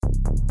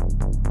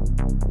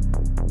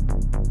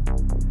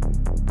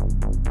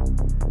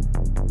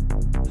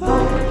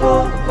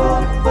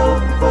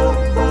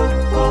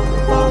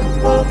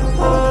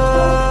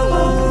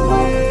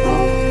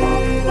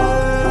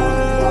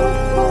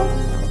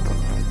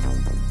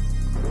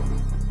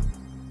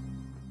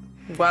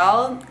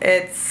well,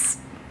 it's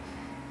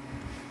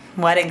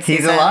wedding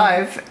season. He's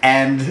alive,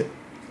 and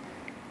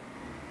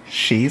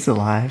she's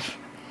alive.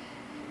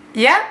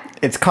 Yeah.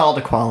 It's called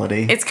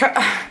Equality.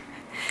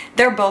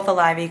 They're both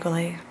alive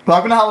equally.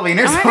 Welcome to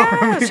Halloweeners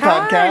Horror Movie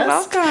Podcast.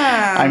 Welcome.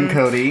 I'm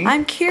Cody.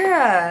 I'm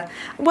Kira.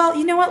 Well,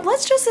 you know what?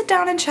 Let's just sit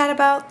down and chat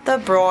about the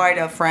Bride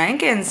of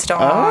Frankenstein.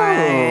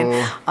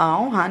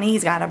 Oh, honey,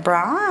 he's got a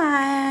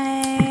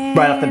bride.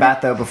 Right off the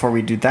bat, though, before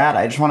we do that,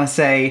 I just want to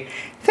say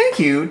thank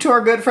you to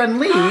our good friend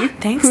Lee,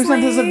 Thanks, who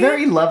sent us a Lee.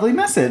 very lovely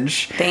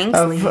message Thanks,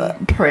 of Lee.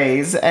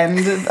 Praise and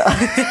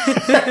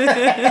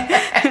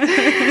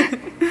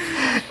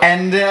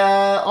and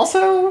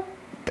also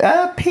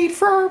paid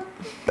for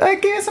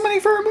gave us some money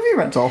for a movie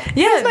rental.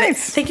 Yeah, It was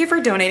nice. thank you for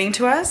donating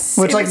to us.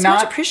 Which, it like, was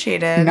not much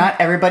appreciated. Not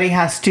everybody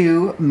has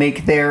to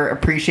make their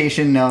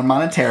appreciation known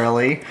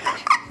monetarily.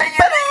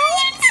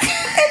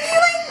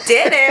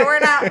 Did it. We're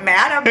not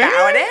mad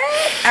about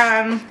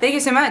it. Thank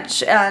you so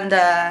much.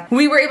 And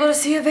we were able to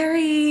see a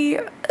very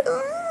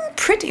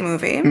pretty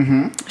movie.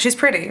 Mm-hmm. She's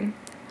pretty. I'm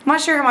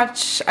not sure how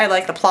much I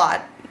like the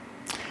plot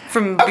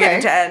from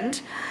beginning to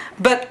end,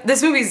 but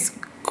this movie's,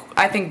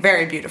 I think,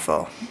 very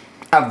beautiful.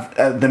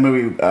 Of the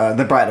movie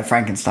The Bride of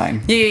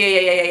Frankenstein.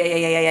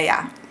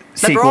 Yeah. The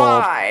Sequel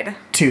Bride.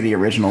 to the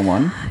original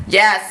one.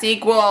 Yeah,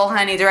 sequel,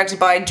 honey, directed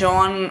by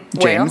John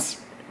Whale.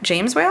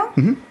 James Whale?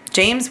 Mm-hmm.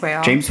 James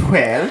Whale. James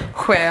Whale.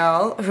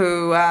 Whale,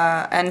 who,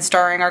 and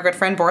starring our good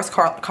friend Boris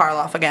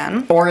Karloff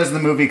again. Or as the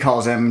movie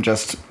calls him,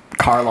 just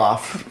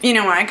Karloff. You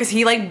know why? Because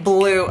he, like,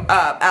 blew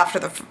up after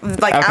the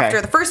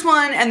first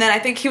one, and then I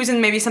think he was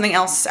in maybe something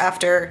else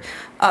after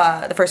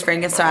the first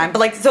Frankenstein. But,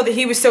 like, so that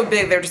he was so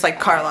big, they're just like,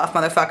 Karloff,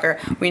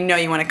 motherfucker, we know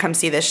you want to come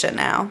see this shit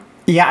now.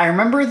 Yeah, I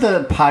remember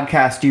the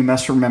podcast, You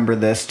Must Remember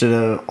This, did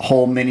a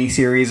whole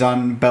mini-series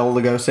on Bela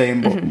Lugosi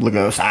and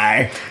Lugosi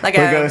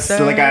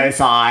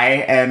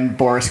and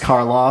Boris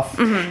Karloff.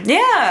 Mm-hmm.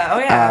 Yeah, oh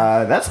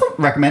yeah. That's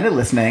recommended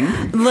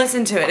listening.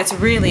 Listen to it. It's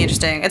really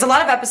interesting. It's a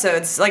lot of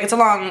episodes. Like, it's a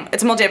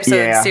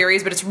multi-episode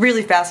series, but it's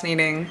really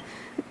fascinating.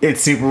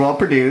 It's super well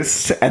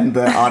produced, and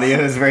the audio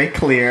is very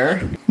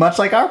clear, much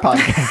like our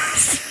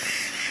podcast.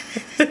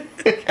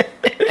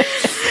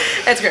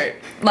 It's great.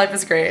 Life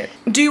is great.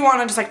 Do you want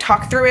to just, like,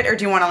 talk through it, or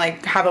do you want to,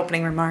 like, have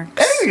opening remarks?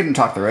 I think we can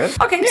talk through it.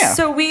 Okay, Yeah.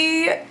 so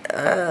we,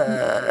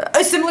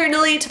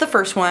 similarly to the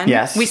first one,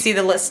 Yes. we see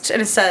the list, and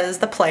it says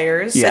the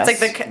players. Yes.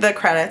 It's like the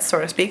credits,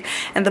 so to speak.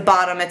 And the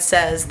bottom, it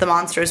says the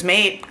monster's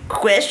mate,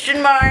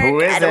 question mark.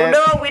 Who is I don't it?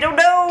 know, we don't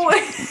know.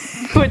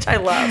 Which I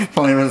love. If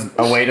only there was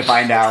a way to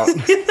find out.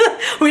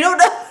 We don't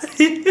know.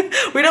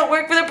 We don't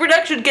work for the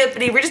production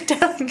company. We're just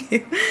telling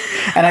you.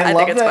 And I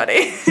love think it's that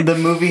funny. the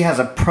movie has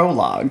a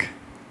prologue.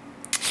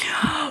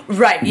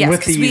 Right, yes,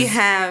 with because these we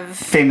have...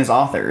 famous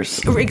authors.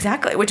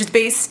 Exactly, which is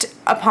based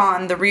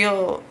upon the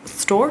real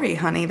story,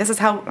 honey. This is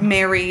how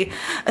Mary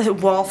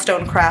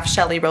Wollstonecraft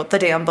Shelley wrote the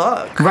damn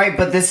book. Right,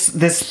 but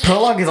this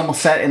prologue is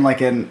almost set in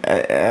like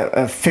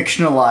a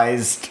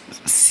fictionalized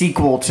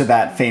sequel to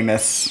that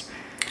famous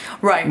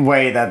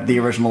way that the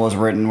original was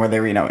written, where they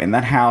were, in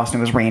that house and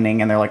it was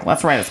raining and they're like,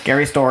 let's write a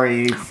scary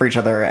story for each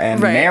other,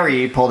 and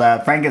Mary pulled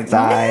out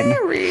Frankenstein.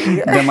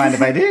 Mary. Don't mind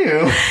if I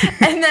do.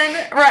 And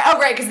then,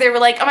 because they were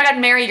like, oh my god,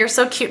 Mary, you're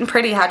so cute and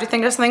pretty. How'd you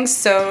think of something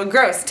so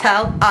gross?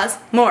 Tell us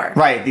more.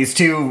 Right, these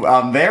two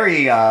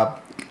very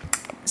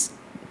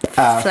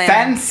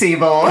fancy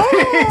boys,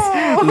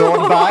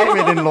 Lord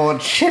Byron and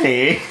Lord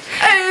Chili.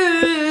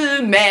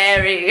 Oh,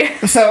 Mary.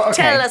 So, okay.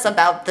 Tell us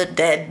about the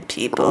dead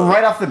people.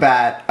 Right off the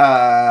bat,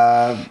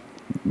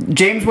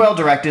 James Whale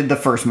directed the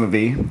first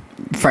movie,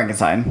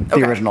 Frankenstein, the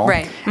original.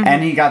 Right. Mm-hmm.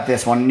 And he got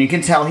this one. And you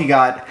can tell he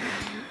got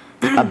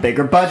a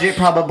bigger budget,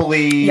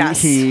 probably.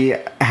 Yes. He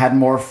had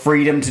more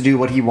freedom to do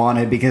what he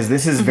wanted, because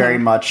this is very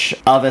much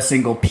of a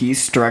single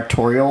piece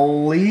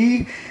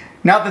directorially.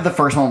 Not that the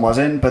first one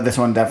wasn't, but this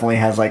one definitely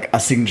has, like, a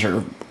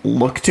signature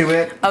look to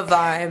it. A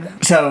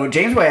vibe. So,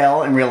 James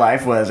Whale, in real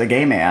life, was a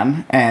gay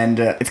man, and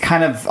it's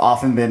kind of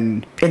often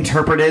been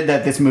interpreted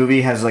that this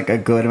movie has, like, a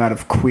good amount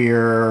of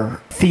queer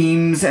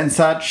themes and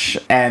such,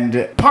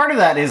 and part of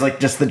that is, like,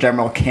 just the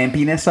general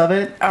campiness of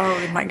it.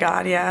 Oh my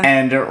god, yeah.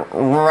 And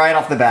right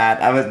off the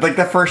bat, I was, like,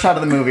 the first shot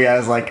of the movie, I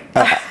was like,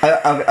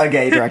 a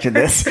gay directed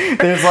this.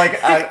 There's, like,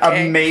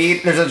 a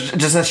maid,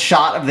 just a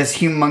shot of this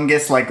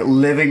humongous, like,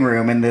 living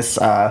room in this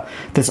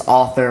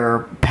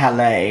author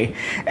palais,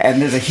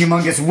 and there's a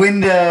humongous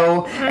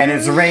window, and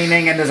it's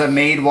raining, and there's a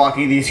maid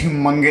walking these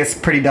humongous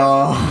pretty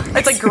dogs.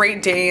 It's like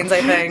Great Danes,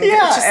 I think.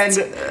 Yeah,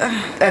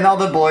 and all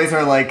the boys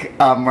are like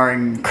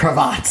wearing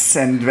cravats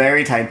and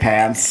very tight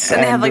pants,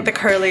 and they have like the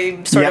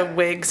curly sort of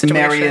wig situation.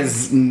 Mary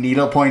is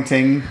needle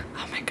pointing.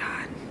 Oh my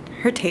god,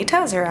 her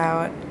tatas are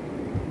out.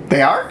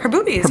 They are? Her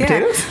boobies, her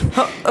potatoes?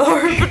 Her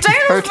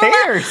potatoes? Her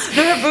taters.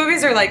 No, her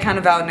boobies are, like, kind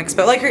of out and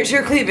exposed. Like,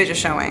 her cleavage is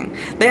showing.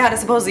 They had to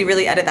supposedly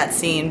really edit that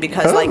scene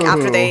because, like,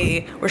 after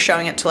they were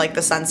showing it to, like,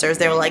 the censors,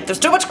 they were like, there's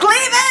too much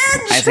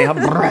cleavage! I say her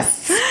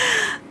breasts.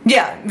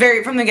 Yeah,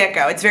 very, from the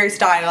get-go. It's very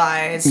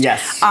stylized.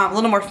 Yes. A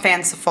little more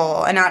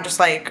fanciful and not just,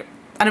 like,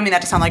 I don't mean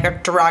that to sound like a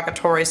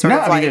derogatory sort No,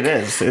 of I like. mean, it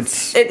is.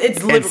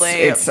 It's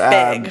literally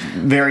big.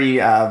 Very.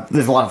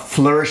 There's a lot of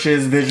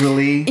flourishes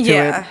visually to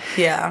it.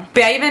 Yeah.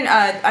 But I even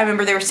I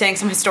remember they were saying,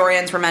 some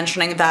historians were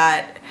mentioning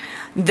that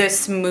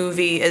this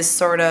movie is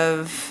sort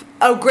of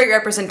a great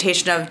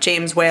representation of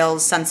James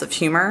Whale's sense of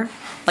humor.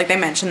 Like, they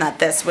mentioned that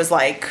this was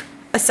like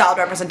a solid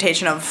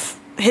representation of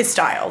his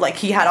style. Like,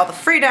 he had all the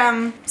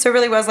freedom, so it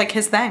really was like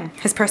his thing,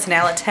 his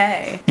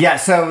personality. Yeah,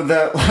 so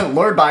the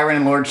Lord Byron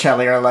and Lord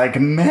Shelley are like,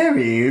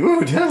 Mary,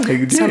 ooh, tell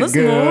us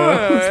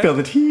more. Spill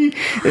the tea.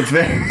 It's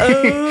very...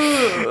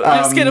 Oh,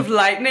 you're scared of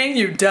lightning,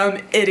 you dumb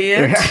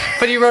idiot.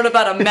 But you wrote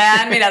about a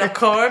man made out of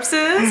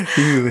corpses?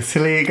 You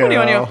silly girl. What are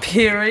you on your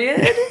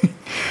period?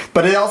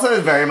 But it also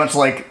is very much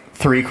like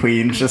three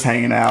queens just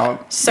hanging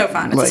out. So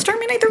fun. It's like, a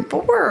stormy night, they're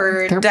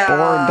bored. They're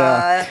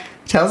bored.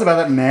 Tell us about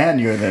that man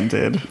you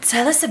invented.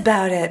 Tell us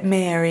about it,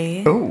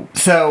 Mary. Oh,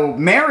 so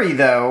Mary,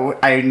 though,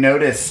 I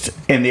noticed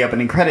in the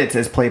opening credits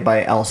is played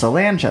by Elsa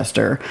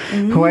Lanchester,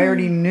 who I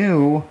already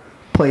knew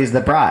plays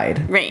the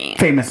bride, Right.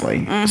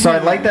 famously. So I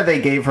like that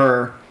they gave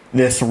her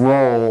this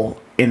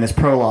role in this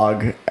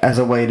prologue as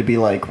a way to be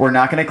like, we're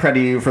not going to credit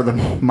you for the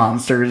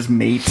monster's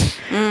mate.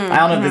 I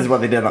don't know if this is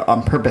what they did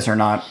on purpose or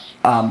not,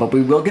 but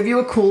we will give you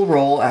a cool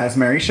role as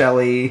Mary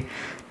Shelley.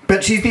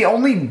 But she's the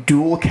only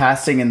dual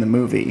casting in the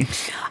movie.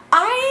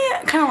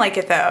 I kind of like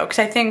it, though, because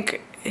I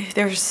think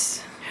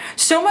there's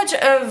so much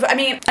of, I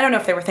mean, I don't know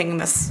if they were thinking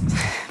this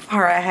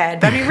far ahead,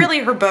 but I mean, really,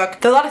 her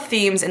book, there are a lot of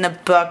themes in the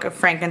book of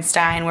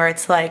Frankenstein where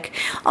it's like,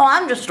 oh,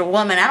 I'm just a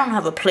woman, I don't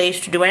have a place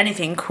to do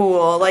anything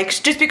cool. Like,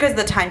 just because of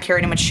the time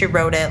period in which she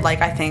wrote it,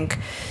 like, I think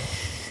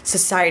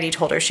society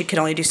told her she could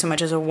only do so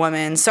much as a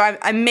woman. So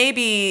I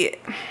maybe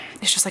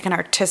it's just like an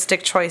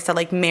artistic choice that,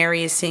 like,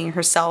 Mary is seeing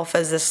herself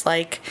as this,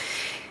 like,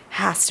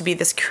 has to be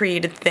this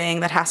created thing,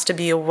 that has to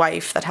be a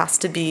wife, that has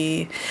to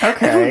be...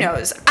 Okay. Who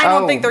knows? I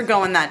don't think they're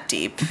going that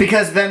deep.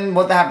 Because then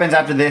what happens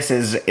after this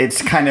is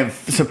it's kind of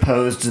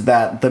supposed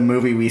that the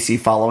movie we see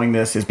following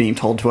this is being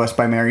told to us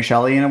by Mary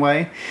Shelley in a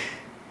way.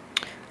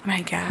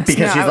 I guess.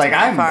 Because she's like,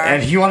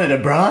 and he wanted a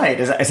bride.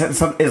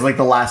 Is like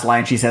the last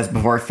line she says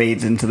before it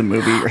fades into the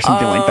movie or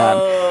something like that.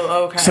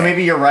 Oh, okay. So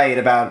maybe you're right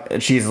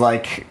about, she's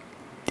like,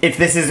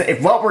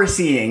 if what we're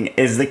seeing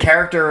is the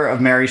character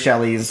of Mary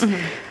Shelley's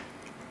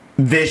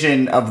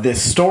vision of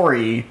this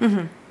story,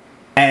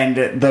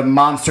 and the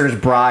monster's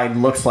bride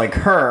looks like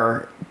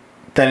her,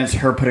 then it's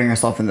her putting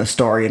herself in the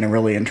story in a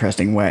really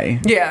interesting way.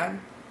 Yeah.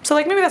 So,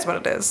 like, maybe that's what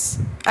it is.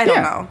 I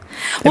don't know.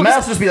 It might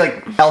also just be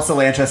like Elsa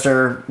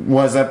Lanchester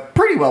was a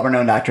pretty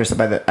well-renowned actress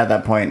at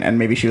that point, and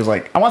maybe she was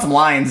like, I want some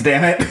lines,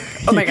 damn it.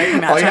 Oh my God,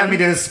 can you All you imagine? have me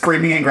do is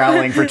screaming and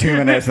growling for 2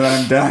 minutes, and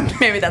then I'm done.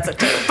 Maybe that's it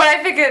too. But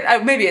I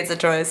think maybe it's a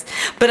choice.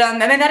 But I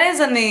mean, that is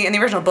in the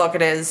original book.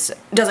 Does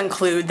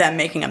include them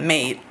making a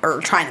mate or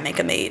trying to make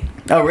a mate.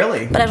 Oh,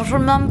 really? But I don't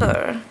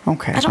remember.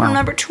 Okay. I don't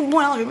remember too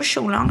well. It was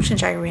so long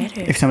since I read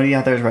it. If somebody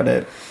out there has read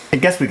it, I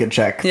guess we could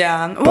check.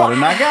 Yeah. But I'm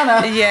not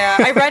gonna. Yeah,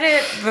 I read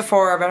it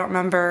before, but I don't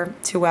remember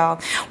too well.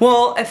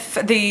 Well, if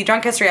the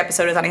Drunk History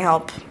episode is any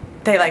help,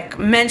 they, like,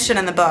 mention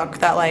in the book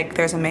that, like,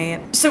 there's a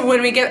mate. So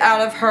when we get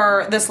out of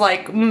her, this,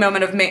 like,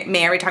 moment of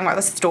Mary talking about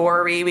the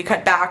story, we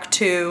cut back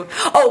to,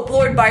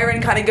 Lord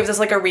Byron kind of gives us,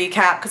 like, a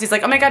recap, because he's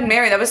like, oh my God,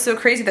 Mary, that was so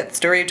crazy, that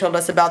story you told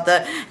us about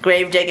the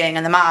grave digging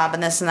and the mob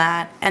and this and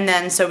that. And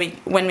then, so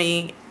when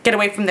we get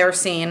away from their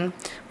scene,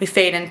 we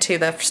fade into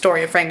the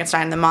story of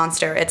Frankenstein and the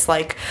monster. It's,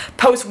 like,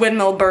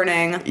 post-windmill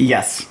burning.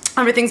 Yes.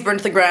 Everything's burned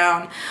to the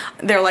ground.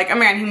 They're like, oh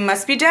man, he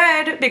must be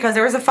dead because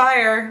there was a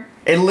fire.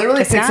 It literally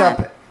It's picks not.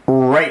 up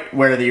right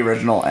where the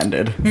original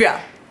ended.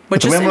 Yeah. With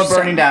Which the is windmill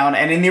interesting. burning down,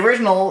 and in the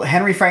original,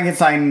 Henry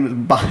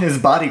Frankenstein, his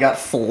body got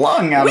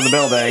flung out of the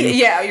building.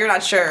 Yeah, you're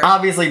not sure.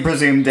 Obviously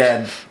presumed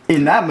dead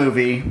in that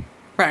movie,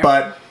 Right.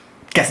 but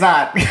guess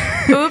not.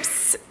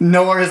 Oops.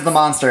 Nor is the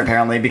monster,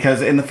 apparently,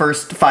 because in the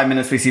first 5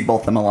 minutes we see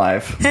both of them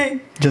alive.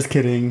 Hey. Just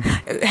kidding.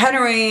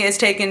 Henry is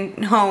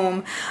taken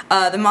home.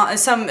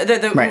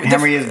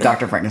 Henry is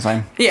Dr.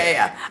 Frankenstein.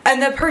 Yeah.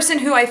 And the person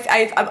who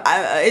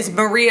is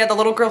Maria, the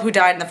little girl who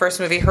died in the first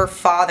movie. Her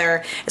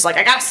father is like,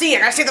 I gotta see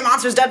the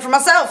monster's dead for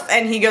myself.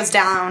 And he goes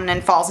down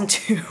and falls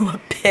into a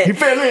pit. He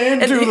fell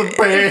into the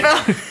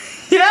pit.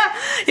 Yeah,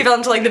 he fell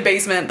into, like, the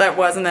basement that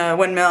was in the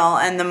windmill,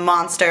 and the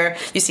monster.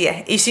 You see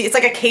it's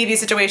like a cavey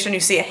situation.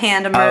 You see a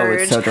hand emerge.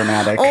 Oh, it's so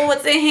dramatic. Oh,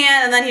 it's a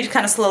hand, and then he just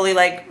kind of slowly,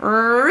 like,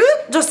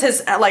 just his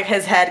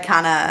head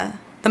kind of,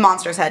 the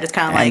monster's head just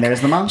kind of, like, And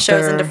there's the monster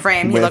shows into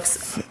frame. He with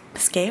looks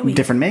scary.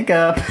 Different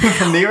makeup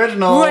from the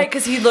original. Right,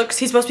 because he's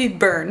supposed to be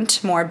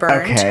more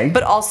burned. Okay.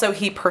 But also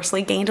he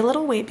personally gained a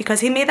little weight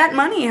because he made that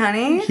money,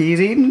 honey. He's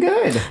eating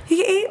good.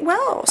 He ate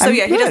well. So I'm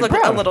yeah, he does good, look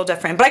proud. a little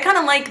different. But I kind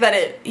of like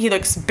that he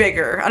looks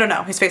bigger. I don't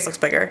know, his face looks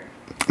bigger.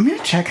 I'm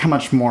gonna check how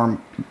much more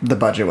the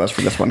budget was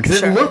for this one, because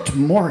Sure. it looked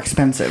more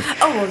expensive.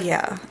 Oh, well,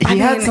 yeah. He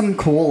had some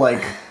cool,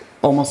 like,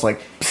 almost like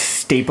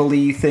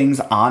stapley things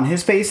on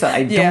his face that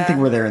I don't think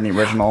were there in the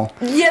original.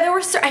 Yeah,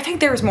 I think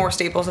there was more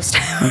staples this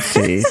time. Let's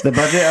see. The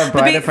budget of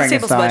Bride of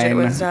Staples budget Frankenstein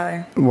was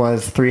high.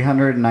 was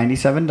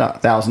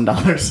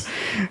 $397,000.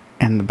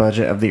 And the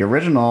budget of the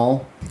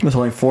original was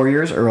only 4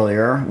 years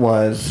earlier,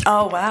 was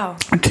Oh, wow.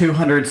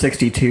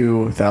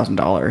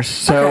 $262,000.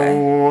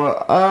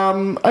 So,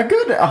 a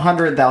good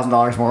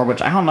 $100,000 more,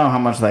 which I don't know how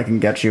much that can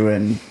get you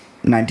in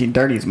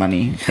 1930s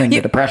money in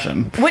the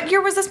Depression. What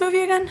year was this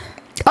movie again?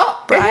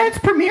 Oh, it had its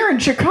premiere in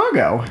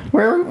Chicago,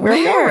 where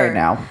we are right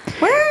now.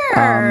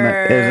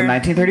 Where? It was a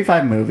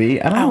 1935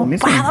 movie. I don't know. Let me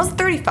see. Wow, that was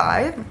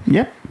 35.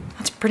 Yep.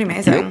 That's pretty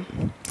amazing.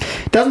 Yep.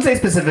 Doesn't say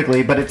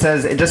specifically, but it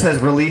just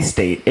says release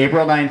date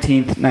April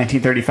 19th,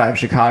 1935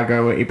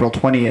 Chicago, April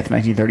 20th,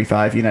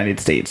 1935 United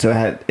States. So it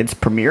had its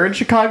premiere in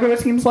Chicago, it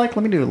seems like.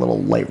 Let me do a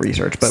little light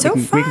research, but So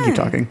we can keep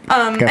talking.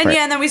 And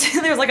then we see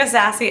there's like a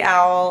sassy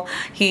owl.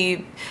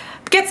 He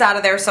gets out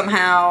of there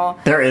somehow.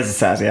 There is a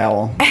sassy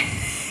owl.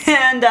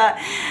 And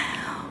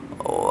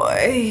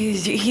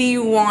he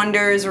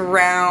wanders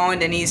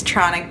around and he's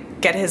trying to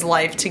get his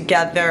life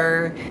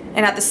together.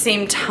 And at the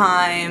same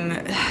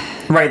time...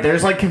 Right,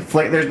 there's like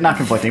there's not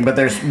conflicting, but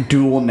there's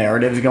dual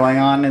narratives going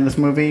on in this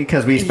movie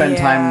because we spend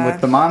time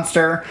with the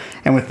monster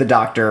and with the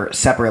doctor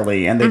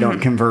separately, and they don't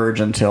converge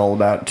until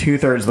about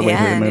 2/3 of the way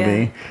through the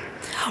movie.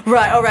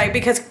 Yeah. Right,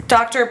 because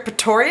Dr.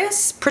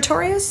 Pretorius?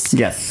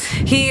 Yes.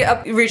 He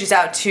reaches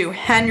out to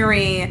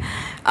Henry,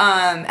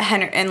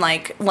 and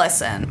like,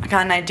 listen, I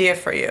got an idea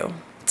for you.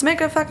 Let's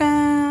make a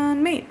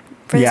fucking mate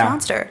for this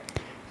monster.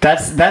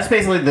 That's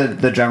basically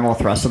the general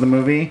thrust of the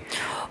movie.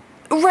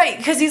 Right,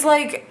 because he's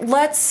like,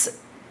 let's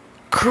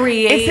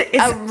create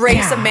a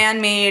race of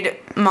man-made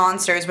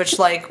monsters, which,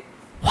 like,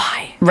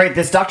 why? Right,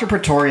 this Dr.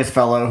 Pretorius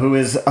fellow, who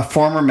is a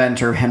former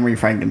mentor of Henry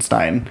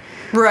Frankenstein.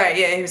 Right,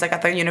 yeah, he was, like,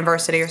 at the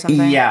university or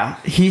something. Yeah,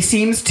 he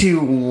seems to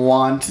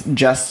want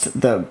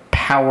just the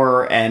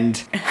power and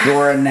the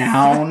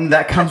renown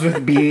that comes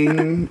with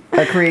being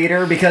a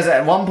creator, because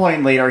at one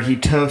point later, he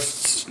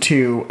toasts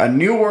to a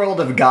new world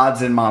of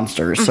gods and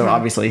monsters, so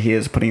obviously he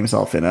is putting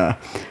himself in a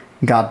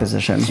god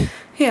position.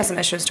 He has some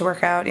issues to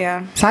work out,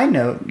 yeah. Side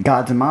note,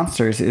 Gods and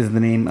Monsters is the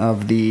name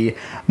of the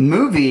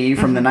movie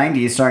from the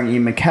 90s starring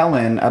Ian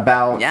McKellen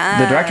about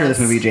the director of this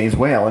movie, James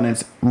Whale, and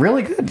it's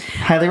really good.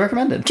 Highly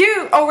recommended.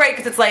 Cute! Oh, right,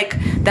 because it's like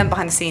them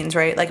behind the scenes,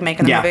 right? Like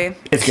making the movie.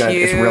 It's good.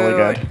 Cute. It's really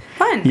good.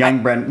 Fun.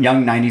 Young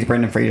 90s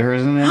Brendan Fraser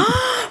is in it.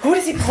 Who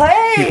does he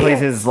play? He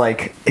plays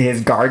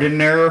his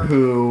gardener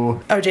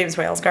who... Oh, James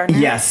Whale's gardener?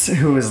 Yes,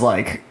 who is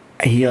like...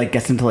 He like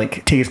gets him to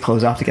like take his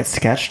clothes off to get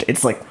sketched.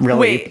 It's like really...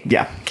 Wait.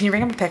 Yeah. Can you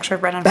bring up a picture of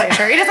Brendan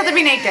Fraser? He doesn't have to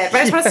be naked, but I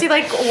just want to see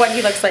like what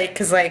he looks like,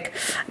 because like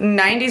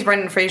 90s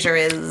Brendan Fraser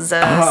is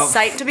a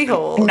sight to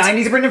behold.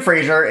 90s Brendan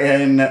Fraser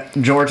in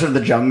George of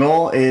the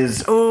Jungle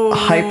is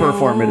hyper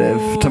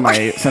formative to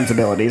my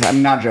sensibilities.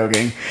 I'm not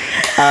joking.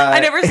 I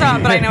never saw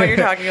it, but I know what you're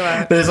talking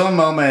about. There's a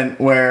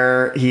moment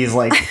where he's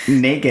like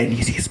naked and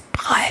you see his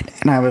butt,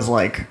 and I was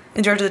like...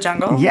 In George of the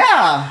Jungle?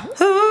 Yeah.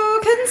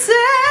 Who can say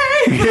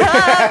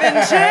I've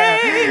been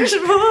changed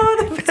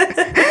for the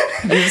better?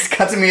 It just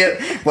cut to me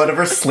at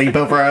whatever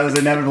sleepover I was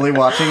inevitably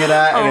watching it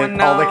at, and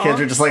all the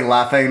kids are just like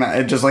laughing, and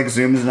it just like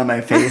zooms into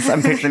my face.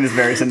 I'm picturing this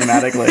very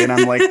cinematically, and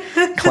I'm like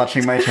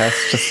clutching my chest.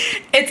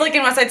 It's like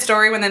in West Side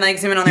Story when they like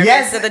zoom in on their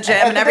faces at the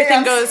gym, and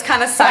everything goes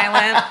kind of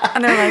silent,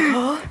 and they're like,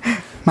 oh.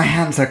 My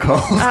hands are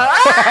cold.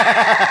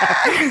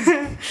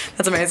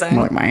 That's amazing. I'm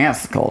like, my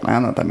ass is cold. I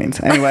don't know what that means.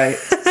 Anyway,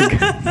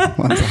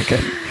 1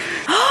 second.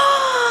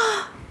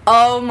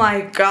 Oh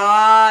my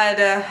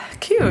god.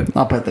 Cute.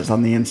 I'll put this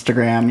on the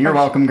Instagram. You're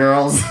welcome,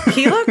 girls.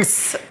 He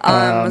looks...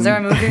 was there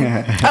a movie?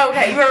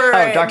 Okay,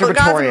 right. Dr. But Pretorius.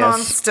 Gods and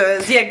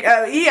Monsters.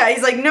 Yeah,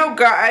 he's like, no,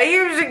 God, he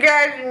was a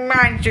Gods and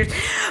Monsters.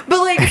 But,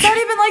 like, it's not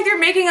even like they're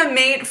making a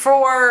mate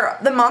for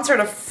the monster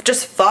to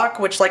just fuck,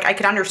 which, like, I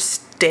could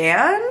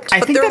understand.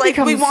 But they're like,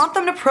 we want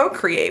them to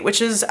procreate,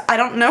 which is, I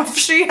don't know if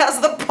she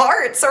has the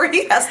parts or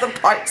he has the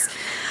parts.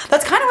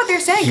 That's kind of what they're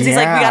saying, because he's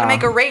like, we gotta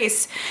make a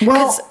race.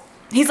 Well...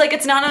 He's like,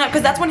 it's not enough,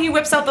 because that's when he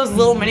whips out those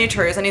little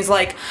miniatures, and he's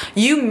like,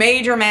 you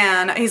made your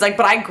man. He's like,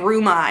 but I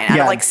grew mine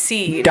out of, like,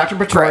 seed. Dr.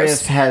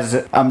 Pretorius has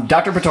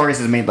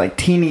made, like,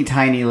 teeny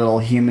tiny little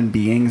human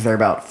beings. They're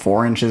about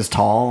 4 inches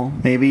tall,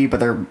 maybe, but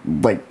they're,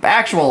 like,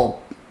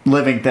 actual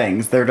living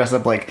things. They're dressed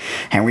up like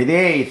Henry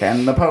VIII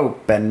and the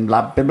Pope and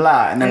blah, blah,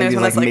 blah. And then these,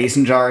 like,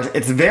 mason jars.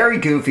 It's very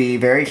goofy,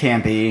 very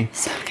campy.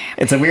 So campy.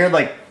 It's a weird,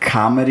 like,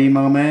 comedy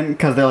moment,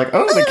 because they're like,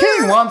 oh, the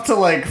king wants to,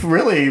 like,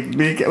 really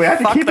we have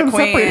to keep him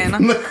separated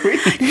from the queen.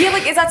 Yeah,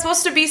 like, is that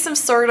supposed to be some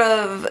sort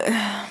of...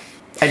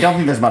 I don't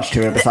think there's much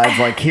to it besides,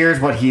 like, here's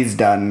what he's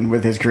done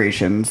with his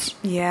creations.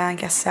 Yeah, I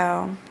guess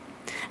so.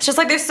 It's just,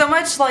 like, there's so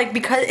much, like,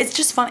 because it's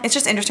just fun. It's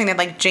just interesting that,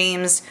 like,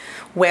 James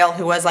Whale,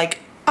 who was, like,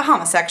 a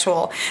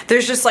homosexual,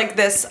 there's just like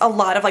a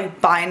lot of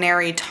like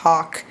binary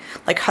talk,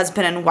 like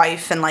husband and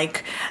wife, and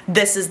like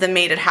this is the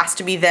mate, it has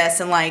to be this,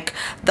 and like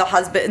the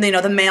husband,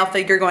 the male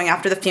figure going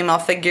after the female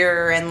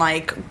figure, and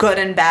like good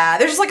and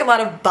bad. There's just like a lot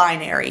of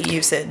binary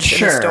usage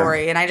in the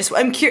story, and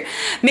I'm curious,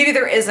 maybe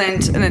there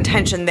isn't an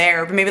intention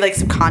there, but maybe like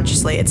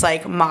subconsciously it's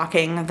like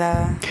mocking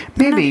the...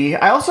 Maybe.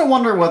 I also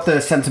wonder what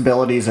the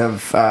sensibilities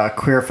of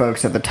queer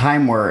folks at the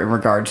time were in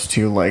regards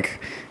to like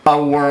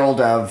a world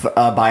of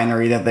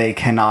binary that they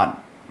cannot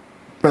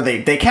or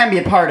they can be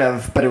a part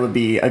of, but it would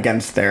be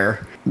against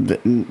their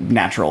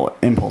natural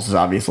impulses,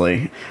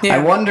 obviously. Yeah. I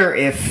wonder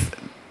if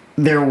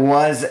there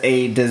was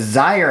a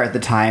desire at the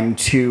time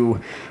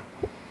to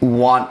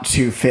want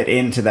to fit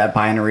into that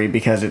binary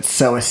because it's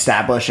so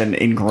established and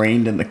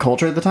ingrained in the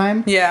culture at the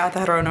time. Yeah, the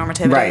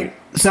heteronormativity. Right.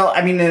 So,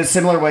 I mean, in a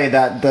similar way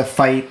that the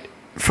fight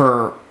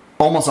for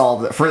almost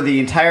for the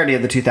entirety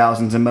of the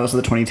 2000s and most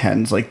of the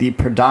 2010s, like the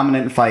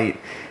predominant fight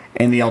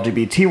in the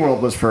LGBT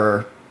world was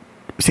for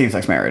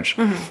same-sex marriage.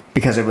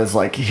 Because it was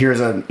like, here's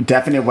a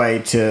definite way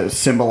to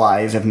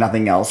symbolize, if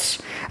nothing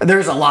else.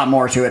 There's a lot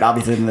more to it,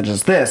 obviously, than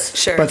just this.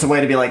 Sure. But it's a way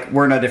to be like,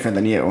 we're no different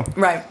than you.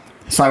 Right.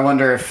 So I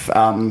wonder if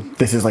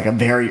this is like a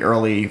very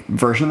early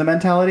version of the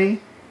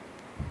mentality.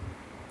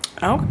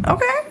 Oh,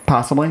 okay.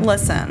 Possibly.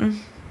 Listen,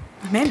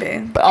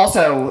 maybe. But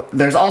also,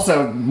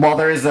 while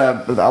there is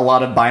a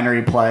lot of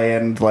binary play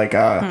and like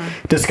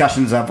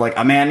discussions of like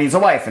a man needs a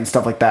wife and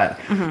stuff like that,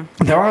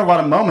 there are a lot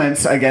of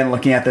moments, again,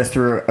 looking at this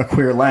through a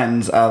queer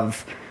lens,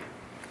 of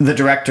the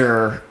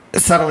director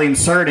subtly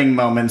inserting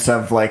moments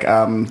of like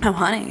Oh,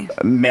 honey.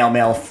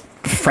 male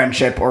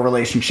friendship or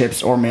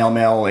relationships, or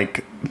male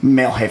like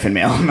male hyphen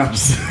male. I'm not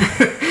just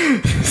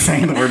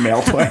saying the word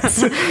male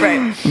twice.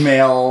 Right.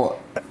 Male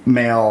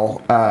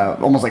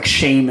almost like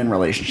shame in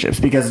relationships,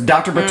 because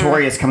Dr.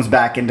 Pretorius comes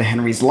back into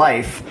Henry's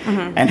life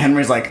and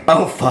Henry's like,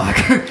 oh fuck.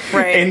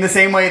 Right. In the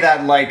same way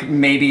that like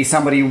maybe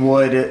somebody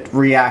would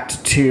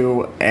react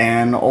to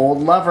an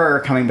old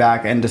lover coming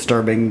back and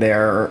disturbing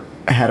their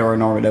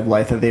heteronormative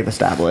life that they've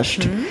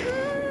established.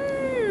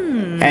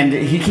 And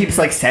he keeps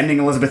like sending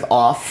Elizabeth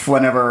off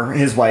whenever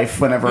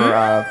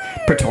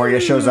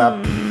Pretorius shows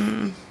up.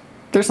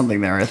 There's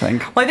something there, I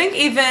think. Well, I think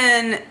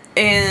even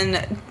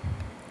in...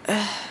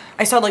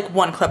 I saw like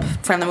one clip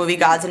from the movie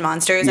Gods and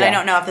Monsters, and I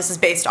don't know if this is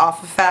based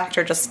off of fact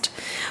or just...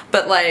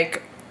 But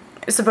like,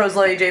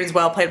 supposedly James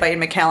Whale, played by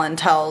Ian McKellen,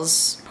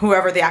 tells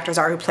whoever the actors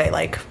are who play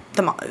like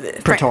the...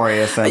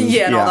 Pretorius and...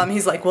 and all them.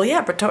 He's like, well,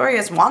 yeah,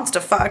 Pretorius wants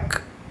to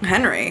fuck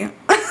Henry.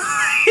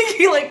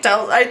 He like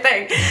tells, I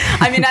think.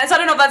 I mean, I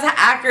don't know if that's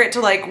accurate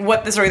to like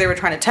what the story they were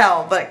trying to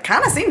tell, but it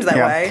kind of seems that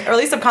way, or at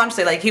least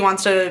subconsciously, like he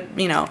wants to,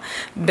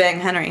 bang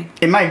Henry.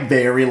 In my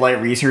very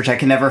light research, I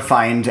can never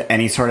find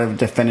any sort of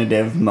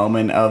definitive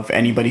moment of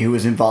anybody who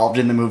was involved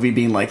in the movie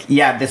being like,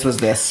 yeah, this was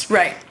this.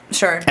 Right.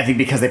 Sure. I think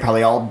because they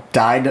probably all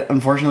died,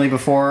 unfortunately,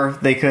 before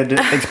they could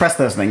express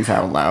those things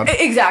out loud.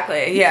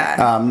 Exactly.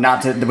 Yeah.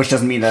 Which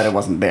doesn't mean that it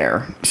wasn't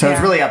there. So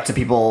it's really up to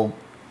people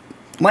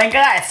like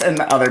us and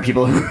other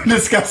people who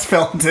discuss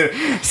film to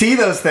see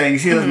those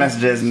things, see those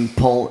messages, and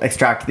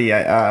extract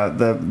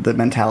the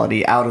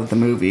mentality out of the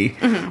movie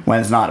when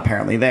it's not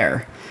apparently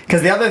there.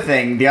 Because the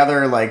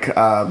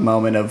other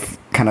moment of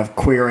kind of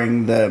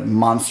queering the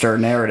monster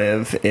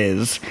narrative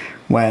is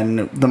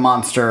when the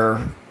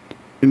monster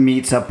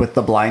meets up with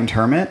the blind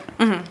hermit,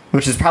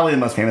 which is probably the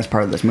most famous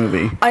part of this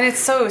movie. And it's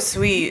so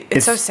sweet.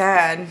 It's so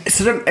sad.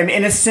 Sort of,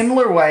 in a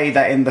similar way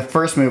that in the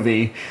first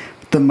movie,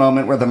 the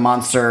moment where the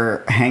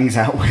monster hangs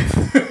out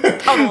with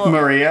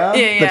Maria,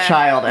 the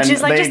child, and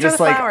she's like, they just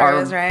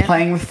flowers, are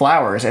playing with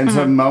flowers, and it's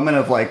a moment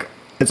of like,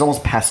 it's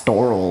almost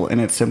pastoral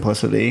in its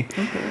simplicity,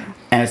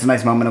 and it's a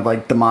nice moment of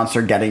like the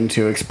monster getting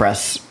to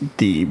express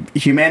the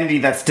humanity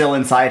that's still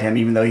inside him,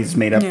 even though he's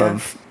made up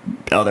of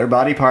other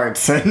body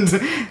parts and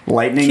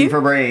lightning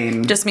for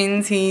brain. Just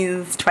means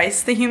he's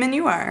twice the human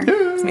you are.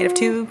 He's made of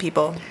two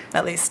people,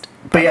 at least.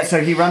 But yeah,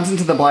 so he runs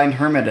into the blind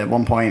hermit at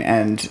one point,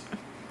 and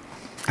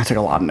I took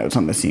a lot of notes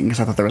on this scene because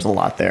I thought there was a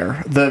lot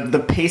there.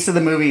 The pace of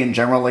the movie in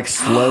general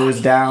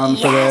slows down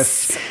for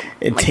this.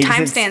 It takes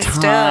time its stands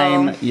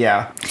time. still.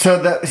 Yeah.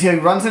 So he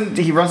runs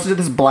into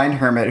this blind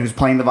hermit who's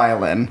playing the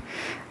violin,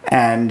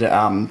 and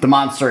the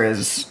monster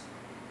is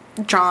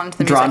drawn to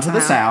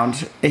the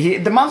sound.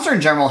 The monster in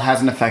general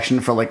has an affection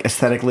for like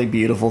aesthetically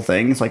beautiful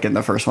things. Like in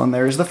the first one,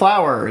 there's the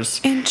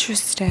flowers.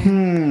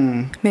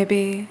 Interesting.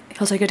 Maybe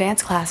he'll take a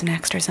dance class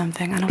next or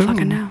something. I don't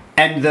fucking know.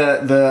 And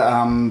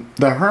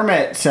the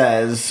hermit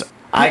says,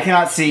 "I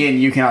cannot see and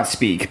you cannot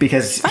speak,"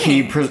 because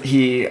he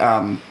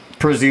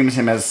presumes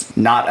him as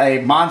not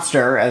a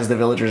monster, as the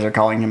villagers are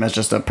calling him, as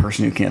just a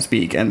person who can't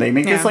speak. And they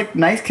make this like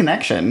nice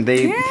connection.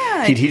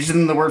 He teaches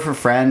them the word for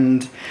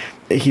friend.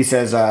 He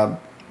says,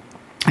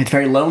 "It's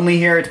very lonely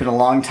here. It's been a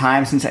long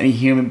time since any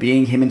human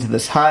being came into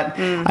this hut.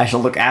 I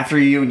shall look after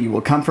you and you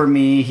will comfort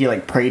me." He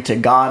prayed to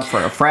God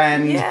for a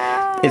friend.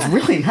 Yeah. It's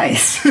really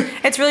nice.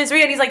 It's really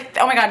sweet. And he's like,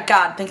 oh my God,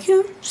 God, thank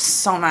you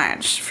so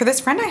much for this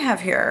friend I have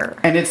here.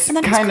 And it's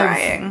kind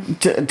of,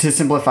 to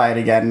simplify it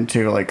again,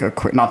 to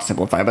not to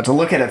simplify, but to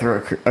look at it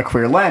through a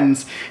queer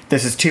lens,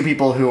 this is two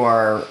people who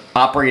are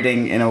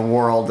operating in a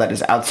world that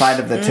is outside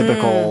of the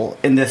typical,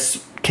 in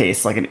this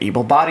case, like an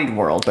able-bodied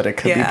world, but it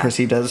could be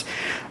perceived as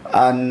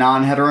a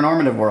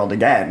non-heteronormative world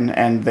again,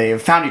 and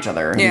they've found each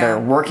other, and they're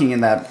working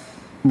in that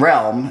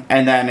realm,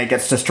 and then it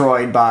gets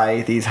destroyed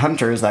by these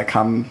hunters that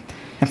come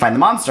and find the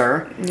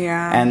monster,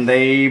 and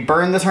they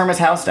burn this hermit's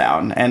house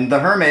down. And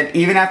the hermit,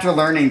 even after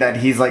learning that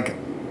he's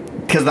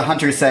because the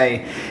hunters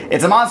say,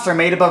 it's a monster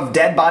made up of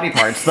dead body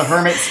parts. The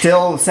hermit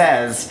still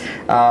says,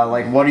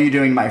 like, what are you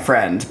doing, my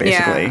friend,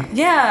 basically.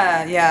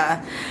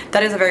 Yeah.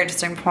 That is a very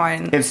interesting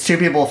point. It's two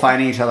people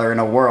finding each other in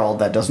a world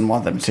that doesn't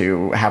want them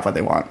to have what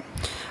they want.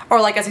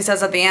 Or like as he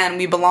says at the end,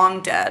 we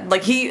belong dead.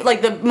 Like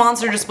the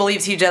monster just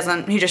believes he just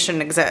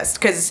shouldn't exist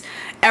because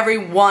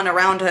everyone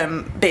around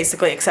him,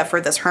 basically except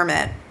for this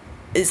hermit,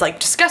 is like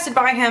disgusted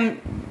by him.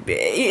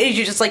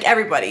 You just like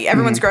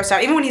everyone's grossed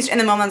out. Even when he's in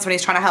the moments when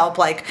he's trying to help,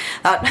 like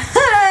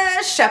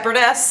that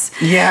shepherdess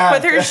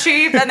with her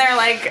sheep, and they're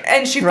like,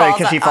 and she falls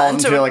because she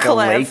falls into like cliff.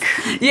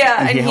 a lake.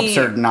 Yeah, and he helps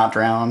her not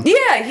drown.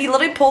 Yeah, he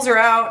literally pulls her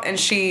out, and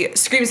she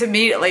screams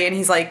immediately, and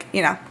he's like,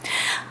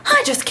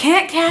 I just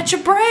can't catch a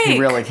break. He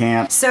really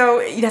can't.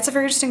 So that's a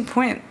very interesting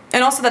point.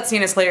 And also that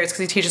scene is hilarious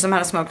because he teaches him how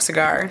to smoke a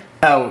cigar.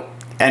 Oh,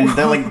 and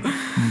they're like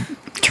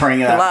turning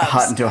that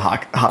hut into a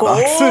hot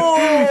box.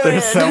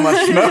 There's so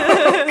much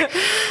smoke.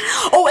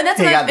 Oh, and that's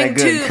another thing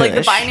too, kush. like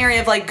the binary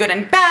of like good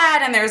and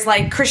bad, and there's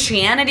like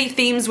Christianity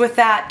themes with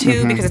that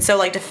too, because it's so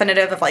like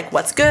definitive of like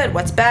what's good,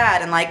 what's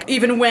bad, and like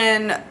even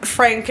when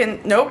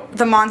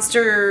the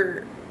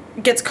monster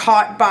gets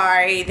caught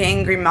by the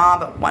angry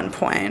mob at one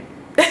point.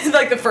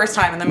 Like the first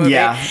time in the movie.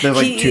 Yeah, there's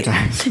like 2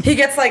 times. He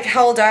gets like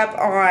held up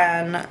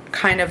on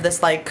kind of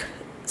this like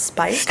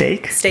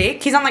stake.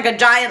 He's on like a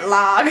giant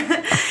log,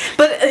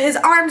 but his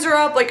arms are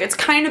up, like it's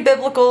kind of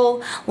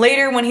biblical.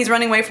 Later when he's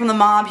running away from the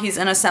mob, he's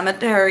in a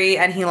cemetery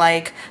and he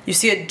like, you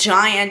see a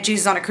giant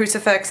Jesus on a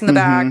crucifix in the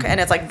back, and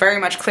it's like very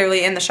much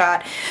clearly in the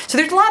shot. So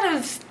there's a lot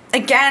of,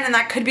 again, and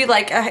that could be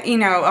like,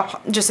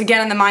 just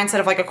again in the mindset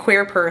of like a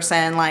queer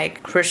person,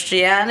 like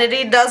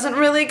Christianity doesn't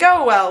really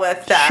go well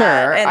with that.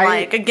 Sure. And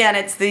like, again,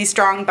 it's these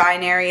strong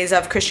binaries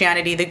of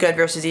Christianity, the good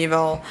versus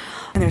evil.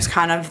 And there's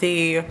kind of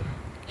the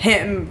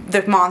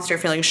monster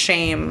feeling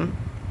shame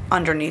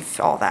underneath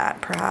all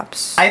that,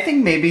 perhaps. I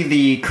think maybe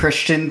the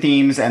Christian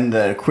themes and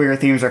the queer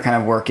themes are kind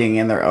of working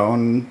in their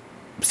own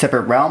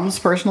separate realms,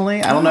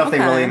 personally. I don't know if they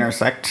really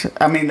intersect.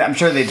 I mean, I'm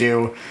sure they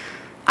do.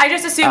 I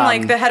just assume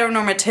like the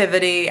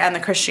heteronormativity and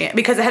the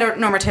because the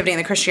heteronormativity and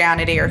the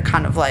Christianity are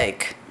kind of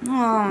like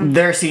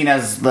they're seen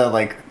as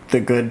the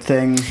good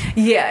thing.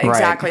 Yeah,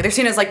 exactly. Right. They're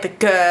seen as like the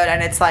good,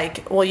 and it's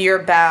like, well, you're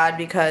bad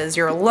because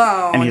you're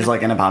alone. And he's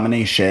like an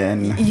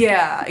abomination.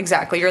 Yeah,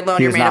 exactly. You're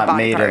alone. You're made of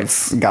body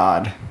parts. Of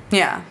God.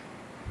 Yeah,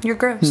 you're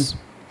gross.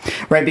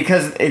 Right,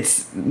 because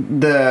it's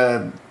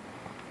the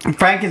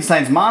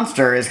Frankenstein's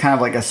monster is kind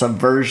of like a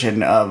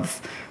subversion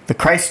of the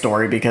Christ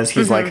story, because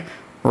he's like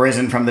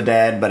risen from the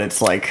dead, but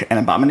it's like an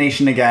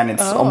abomination again.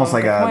 It's almost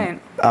like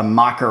a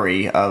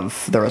mockery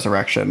of the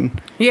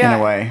resurrection in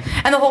a way.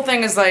 And the whole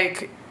thing is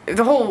like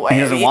the whole he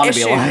doesn't want to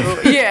be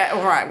alive.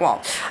 Yeah, right.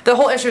 Well, the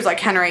whole issue is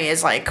like Henry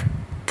is like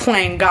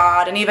playing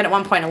God, and even at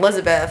one point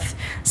Elizabeth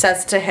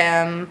says to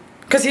him,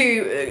 because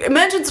he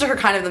mentions to her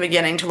kind of in the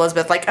beginning to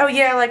Elizabeth, like, oh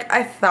yeah, like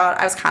I thought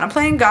I was kind of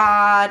playing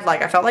God,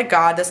 like I felt like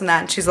God, this and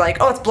that, and she's like,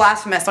 oh, it's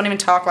blasphemous, don't even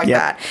talk like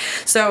that.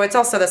 So it's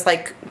also this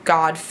like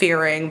God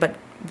fearing but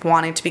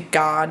wanting to be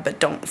God, but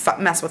don't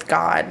mess with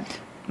God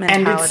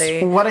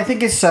mentality. And what I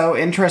think is so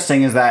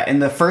interesting is that in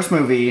the first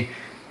movie,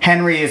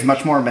 Henry is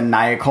much more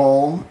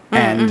maniacal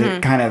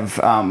and kind of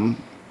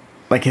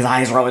like his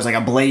eyes are always like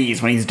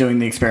ablaze when he's doing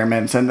the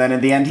experiments, and then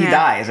at the end he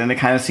dies, and it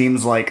kind of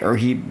seems like, or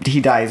he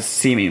dies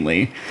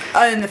seemingly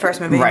in the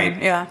first movie,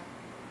 right? Yeah.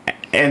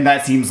 And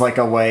that seems like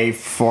a way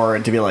for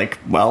it to be like,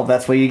 well,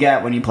 that's what you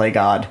get when you play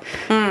God.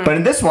 But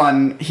in this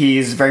one,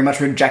 he's very much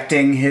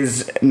rejecting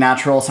his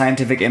natural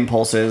scientific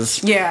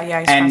impulses.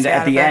 Yeah. And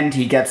at the end,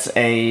 he gets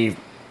a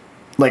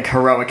like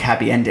heroic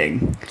happy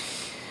ending.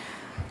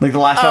 Like the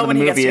last shot of the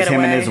movie is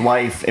him and his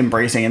wife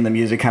embracing, and the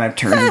music kind of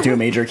turns into a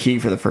major key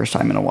for the first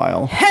time in a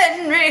while.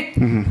 Henry!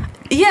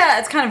 Yeah,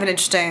 it's kind of an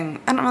interesting...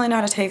 I don't really know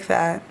how to take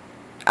that.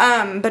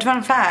 But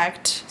fun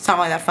fact, it's not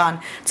really that fun.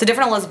 It's a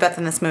different Elizabeth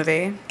in this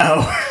movie.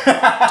 Oh.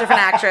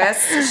 Different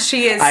actress.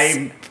 She is...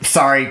 I'm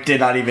sorry, did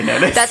not even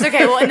notice. That's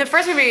okay. Well, in the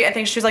first movie, I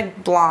think she was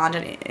like blonde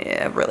and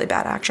a really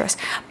bad actress.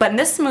 But in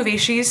this movie,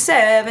 she's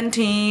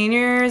 17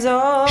 years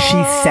old.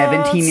 She's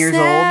 17 years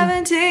old?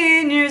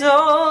 17 years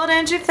old,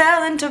 and she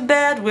fell into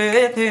bed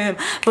with him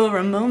for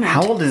a moment.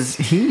 How old is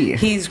he?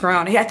 He's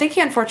grown. I think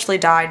he unfortunately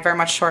died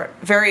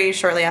very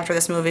shortly after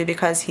this movie,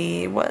 because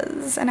he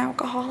was an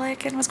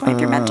alcoholic and was going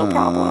through mental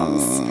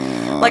problems.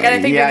 Like, and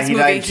I think in this he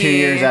movie, died 2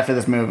 years after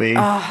this movie.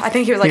 I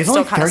think he was like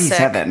still kind of sick.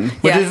 37,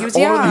 which is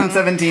older than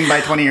 17 by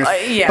 20 years.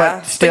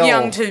 But still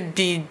young to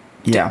be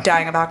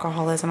dying of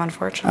alcoholism,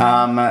 unfortunately.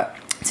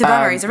 It's a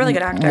bummer. He's a really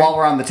good actor. While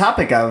we're on the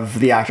topic of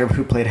the actor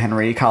who played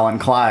Henry, Colin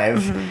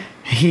Clive,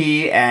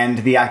 he and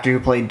the actor who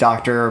played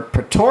Dr.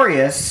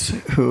 Pretorius,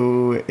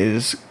 who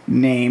is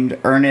named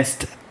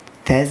Ernest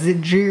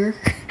Thesiger,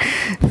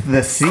 of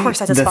course,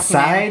 that's his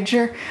fucking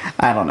name.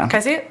 I don't know. Can I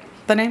see it?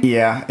 The name?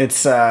 Yeah,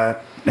 it's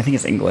I think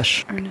it's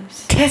English.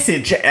 Ernest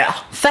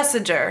Thesiger.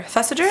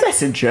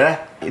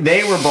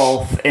 They were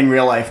both in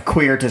real life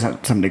queer to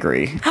some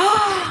degree.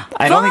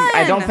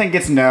 I don't think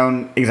it's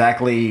known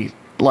exactly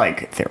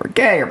like if they were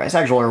gay or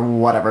bisexual or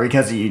whatever,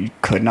 because you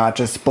could not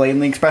just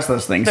blatantly express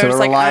those things. They're So it just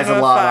like, relies I a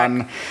don't lot give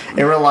a on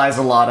it relies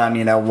a lot on,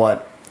 you know,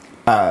 what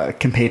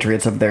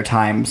compatriots of their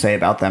time say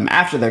about them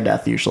after their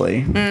death,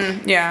 usually.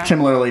 Yeah.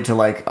 Similarly to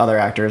like other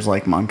actors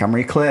like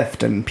Montgomery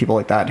Clift and people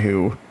like that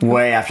who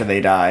way after they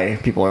die,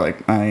 people are like,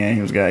 oh yeah,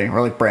 he was gay.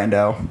 Or like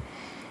Brando.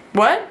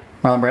 What?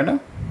 Marlon Brando?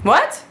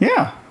 What?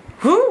 Yeah.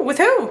 Who? With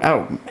who?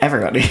 Oh,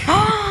 everybody.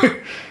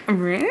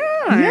 Really?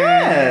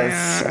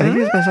 Yes. I think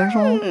he's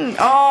bisexual.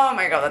 Oh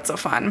my god, that's so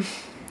fun.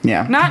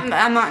 Yeah.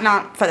 I'm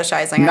not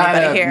fetishizing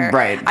anybody here.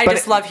 Right. I But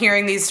just love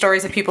hearing these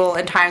stories of people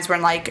in times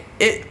when like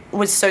it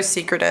was so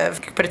secretive,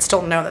 but it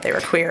still know that they were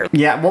queer.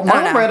 Yeah, well, I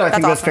don't Marlon know. Brando, I That's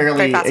think, was awesome. fairly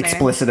Very fascinating.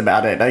 explicit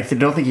about it. I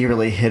don't think he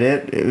really hid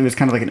it. It was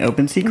kind of like an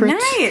open secret.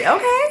 Right.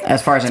 Okay.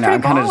 As far as I know,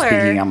 I'm pretty kind of just baller.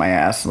 speaking on my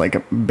ass,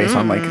 like based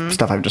on like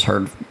stuff I've just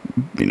heard,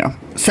 you know.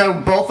 So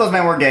both those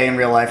men were gay in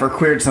real life, or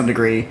queer to some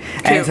degree,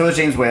 and Cute. so was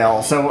James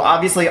Whale. So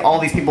obviously, all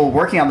these people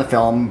working on the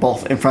film,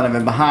 both in front of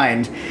and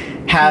behind,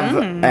 have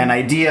an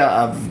idea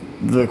of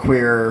the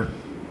queer,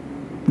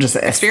 just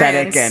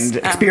aesthetic Experience.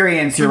 and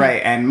experience. You're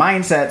right, and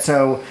mindset.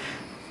 So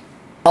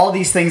all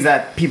these things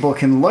that people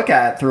can look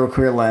at through a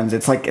queer lens,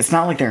 it's like it's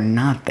not like they're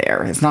not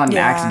there. It's not an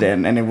Yeah.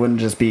 accident, and it wouldn't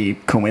just be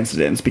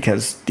coincidence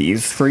because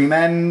these three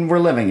men were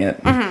living it.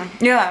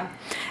 Yeah.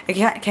 I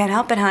can't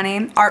help it,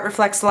 honey. Art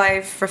reflects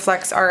life,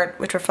 reflects art,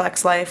 which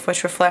reflects life,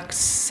 which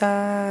reflects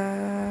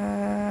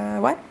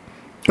what?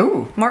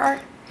 Ooh, More art.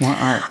 more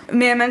art.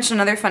 May I mention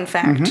another fun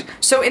fact?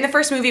 So in the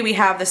first movie, we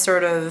have this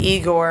sort of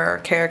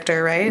Igor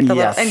character, right?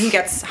 Yes. And he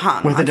gets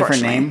hung With a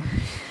different unfortunately.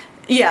 name.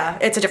 Yeah,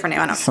 it's a different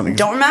name. I Something-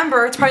 don't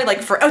remember. It's probably like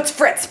it's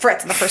Fritz.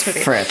 Fritz in the first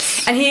movie.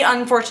 Fritz. And he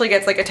unfortunately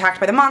gets like attacked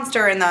by the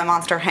monster, and the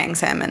monster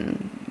hangs him,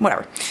 and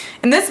whatever.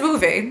 In this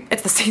movie,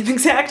 it's the same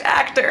exact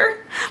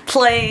actor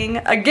playing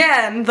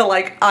again the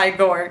like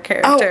Igor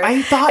character. Oh,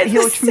 I thought It's he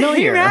the looked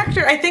familiar. Same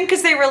actor. I think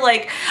because they were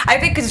like,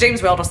 because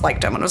James Whale just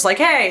liked him and was like,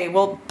 hey,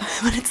 well,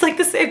 but it's like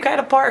the same kind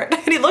of part,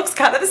 and he looks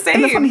kind of the same.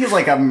 And this one, he's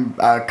like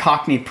a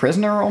Cockney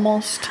prisoner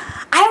almost.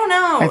 I don't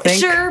know. I think.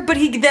 Sure, but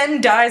he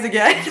then dies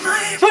again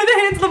by the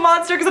hands of the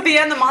monster, because at the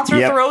end the monster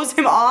Yep. throws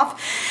him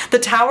off the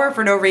tower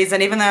for no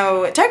reason, even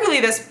though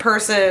technically this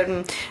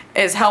person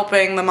is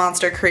helping the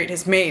monster create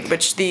his mate,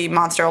 which the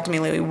monster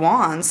ultimately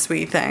wants,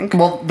 we think.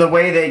 Well, the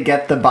way they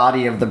get the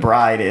body of the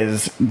bride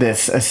is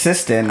this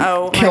assistant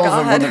Oh, my kills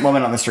God. a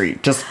woman on the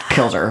street. Just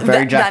kills her.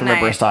 Very Jack that the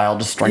Ripper night. style.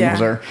 Just strangles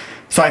Yeah. her.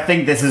 So I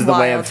think this is the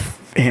way Wild.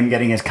 of him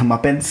getting his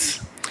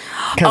comeuppance.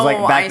 Because like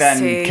Oh, back I then,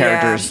 see,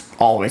 characters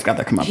always got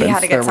their comeuppance. He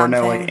had to get there were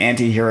no something. like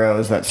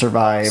anti-heroes that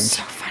survived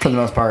So funny. for the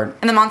most part.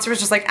 And the monster was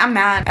just like, I'm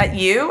mad at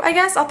you, I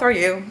guess. I'll throw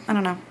you. I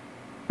don't know.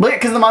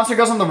 Because the monster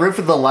goes on the roof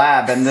of the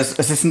lab, and this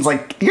assistant's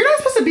like, "You're not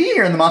supposed to be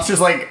here," and the monster's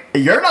like,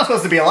 "You're not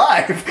supposed to be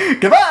alive.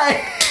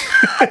 Goodbye."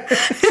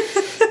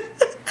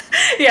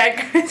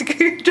 Yeah,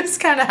 it just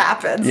kind of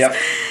happens. Yep.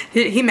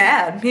 He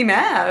mad. He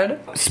mad.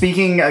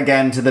 Speaking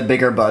again to the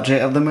bigger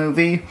budget of the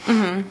movie,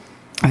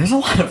 there's a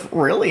lot of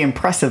really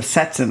impressive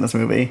sets in this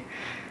movie.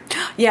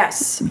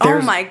 Yes. Oh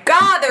There's- my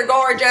god, they're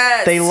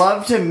gorgeous. They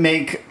love to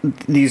make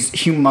these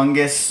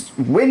humongous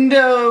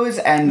windows,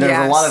 and there's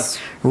a lot Yes.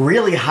 of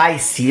really high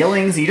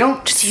ceilings. You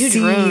don't Just huge see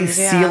rooms,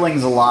 yeah.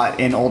 ceilings a lot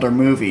in older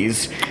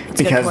movies a good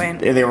because point.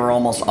 they were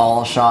almost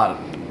all shot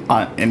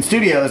in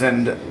studios,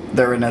 and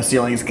there were no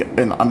ceilings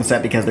on the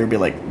set because there would be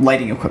like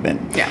lighting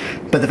equipment. Yeah.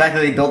 But the fact that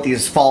they built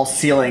these false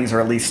ceilings,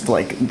 or at least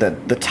like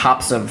the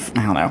tops of,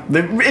 I don't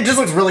know, it just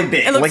looks really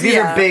big. It looks- like these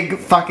yeah. are big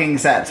fucking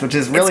sets, which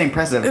is really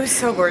impressive. It was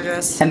so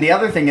gorgeous. And the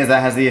other thing is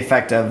that has the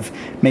effect of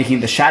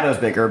making the shadows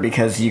bigger,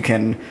 because you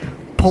can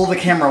pull the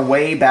camera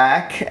way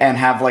back and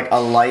have like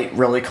a light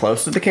really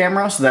close to the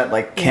camera, so that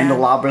like Yeah.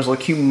 candelabras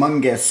look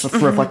humongous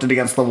reflected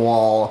against the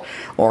wall,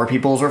 or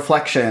people's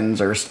reflections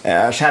or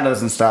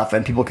shadows and stuff,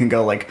 and people can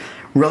go like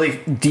really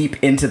deep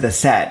into the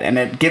set, and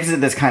it gives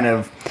it this kind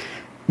of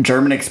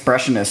German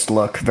expressionist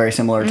look, very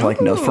similar to like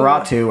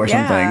Nosferatu or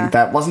yeah. something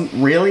that wasn't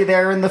really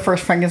there in the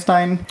first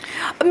Frankenstein.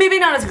 Maybe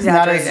not as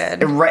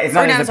exaggerated. right, it's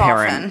not Or as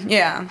apparent. often.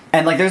 Yeah.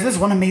 And like, there's this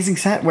one amazing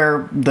set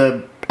where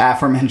the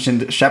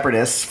aforementioned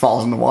shepherdess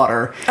falls in the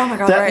water. Oh my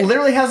God, That right.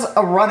 literally has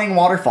a running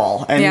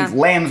waterfall and Yeah.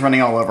 lambs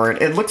running all over it.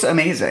 It looks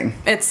amazing.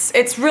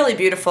 It's really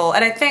beautiful,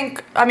 and I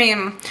think, I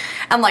mean,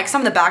 and like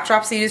some of the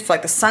backdrops they use for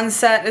like the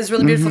sunset is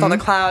really beautiful with all the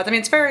clouds. I mean,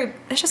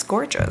 it's just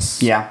gorgeous.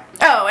 Mm-hmm. Yeah.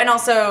 Oh, and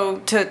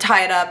also to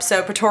tie it up,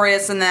 so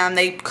Pretorius and them,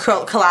 they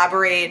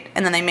collaborate,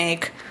 and then they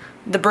make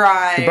the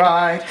bride. The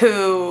bride.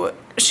 Who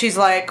she's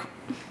like,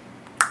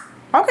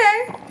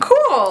 okay,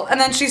 cool, and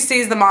then she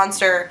sees the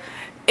monster,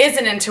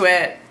 isn't into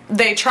it.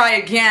 They try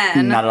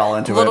again. Not at all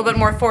into a little it. bit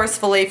more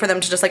forcefully for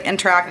them to just like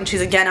interact, and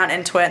she's again not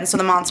into it, and so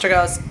the monster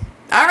goes,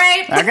 all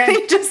right. Okay.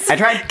 He just I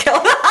tried.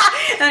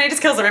 And he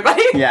just kills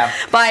everybody. Yeah.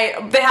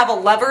 They have a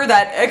lever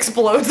that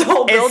explodes the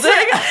whole building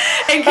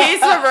in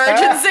case of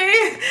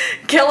emergency.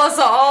 Kill us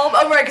all.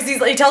 Oh, right, because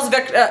he tells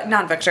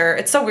not Victor.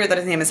 It's so weird that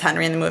his name is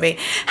Henry in the movie.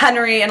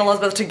 Henry and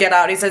Elizabeth to get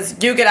out. He says,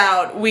 "You get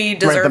out. We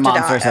deserve the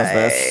monster to die."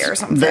 says this. Or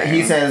something.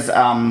 He says,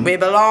 "We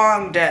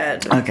belong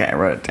dead." Okay, I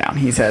wrote it down.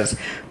 He says,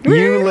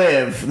 "You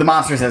live." The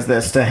monster says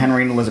this to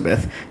Henry and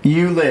Elizabeth.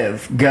 "You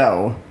live.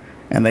 Go."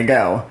 And they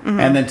go. Mm-hmm.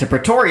 And then to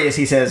Pretorius,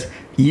 he says,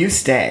 "You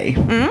stay."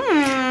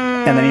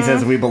 And then he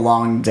says, "We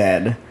belong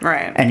dead."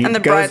 Right. And he the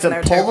goes bride's in to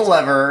there, pull too. the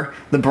lever.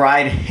 The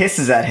bride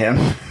hisses at him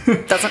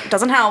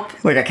Doesn't help.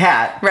 like a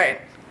cat.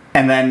 Right.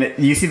 And then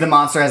you see the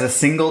monster has a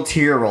single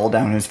tear roll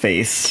down his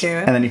face. Cute.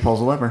 And then he pulls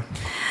the lever.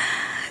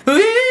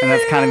 And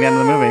that's kind of the end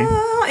of the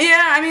movie.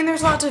 Yeah, I mean,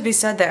 there's a lot to be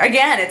said there.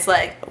 Again, it's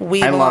like,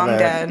 we I love belong it.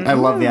 dead. I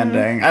love the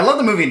ending. I love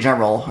the movie in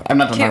general. I'm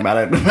not done Cute.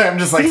 talking about it. I'm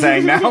just like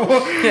saying now.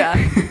 Yeah.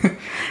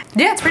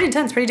 Yeah, it's pretty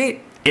intense, pretty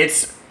deep.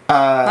 It's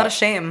Not a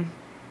shame.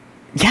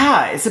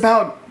 yeah,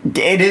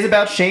 it is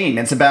about shame.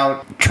 It's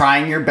about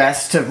trying your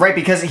best to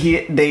because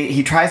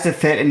he tries to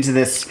fit into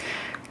this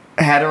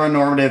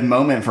heteronormative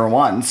moment for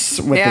once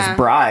with Yeah. this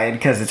bride,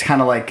 because it's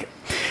kind of like,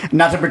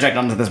 not to project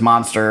onto this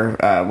monster,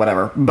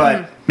 whatever,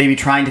 but maybe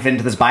trying to fit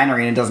into this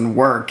binary and it doesn't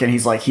work, and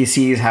he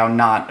sees how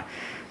not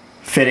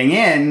fitting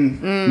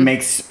in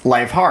makes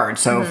life hard.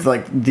 So if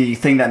like the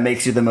thing that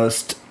makes you the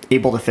most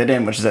able to fit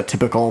in, which is a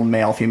typical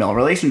male-female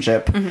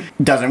relationship,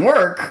 doesn't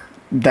work,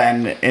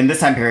 then in this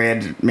time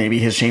period, maybe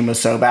his shame was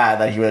so bad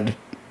that he would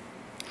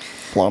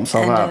blow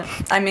himself up.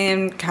 I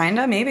mean,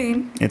 kinda,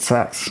 maybe. It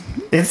sucks.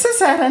 It's a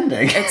sad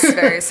ending. It's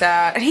very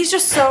sad. And he's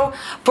just so...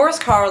 Boris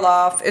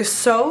Karloff is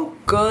so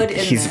good in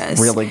He's this.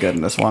 really good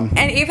in this one.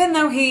 And even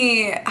though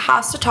he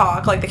has to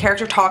talk, like the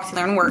character talks, he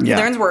learns words, Yeah.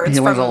 he learns words He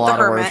learns from a lot the of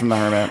hermit. words from the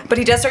hermit. But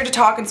he does start to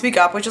talk and speak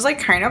up, which is like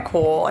kind of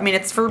cool. I mean,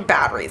 it's for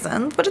bad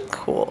reasons, but it's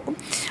cool.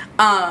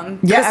 Yeah,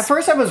 at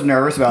first I was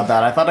nervous about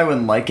that. I thought I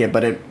wouldn't like it,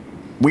 but it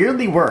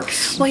weirdly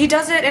works. Well, he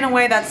does it in a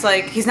way that's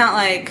like, he's not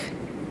like,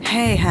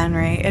 "Hey,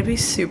 Henry, it'd be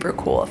super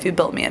cool if you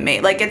built me a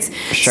mate." Like, it's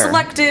Sure.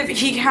 selective.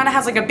 He kind of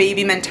has like a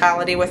baby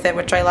mentality with it,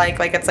 which I like.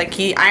 Like, it's like,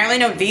 I only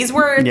know these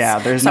words. Yeah,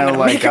 there's so no I'm gonna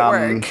like make it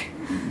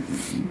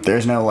work.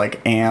 there's no like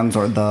ands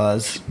or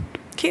thes.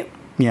 Cute.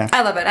 Yeah.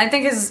 I love it. I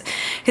think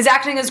his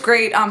acting is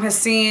great. His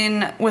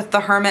scene with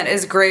the hermit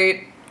is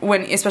great.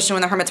 Especially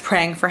when the hermit's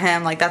praying for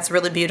him, like that's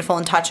really beautiful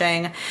and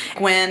touching.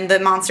 When the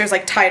monster's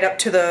like tied up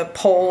to the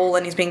pole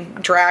and he's being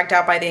dragged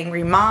out by the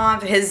angry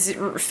mob, his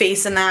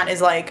face in that is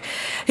like,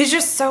 he's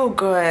just so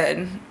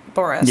good.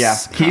 Boris. Yeah,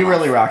 he Karloff.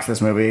 really rocks this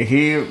movie.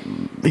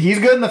 He's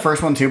good in the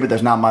first one too, but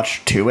there's not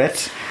much to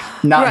it.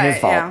 Not Right,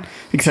 his fault, yeah.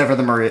 except for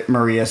the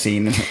Maria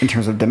scene in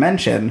terms of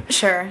dimension.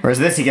 Sure. Whereas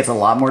this, he gets a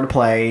lot more to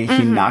play.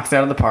 He knocks it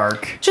out of the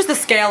park. Just the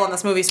scale on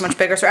this movie is so much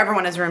bigger, so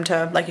everyone has room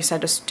to, like you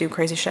said, just do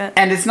crazy shit.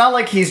 And it's not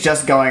like he's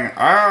just going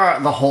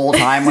the whole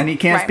time when he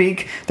can't Right.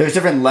 speak. There's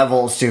different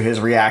levels to his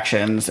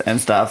reactions and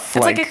stuff.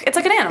 It's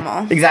like an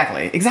animal.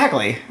 Exactly.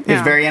 Yeah.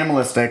 It's very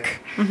animalistic.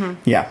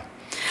 Yeah.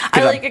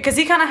 I like it because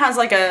he kind of has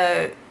like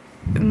a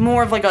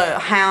more of like a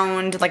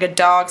hound, like a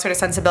dog sort of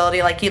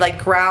sensibility. Like he like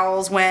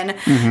growls when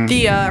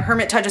the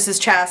hermit touches his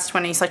chest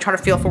when he's like trying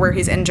to feel for where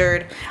he's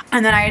injured.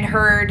 And then I had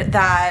heard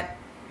that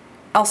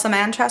Elsa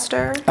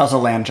Lanchester. Elsa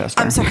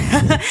Lanchester. I'm sorry,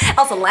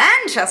 Elsa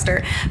Lanchester,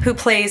 who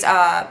plays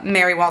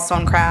Mary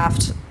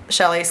Wollstonecraft,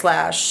 Shelley /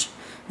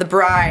 the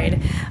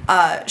bride.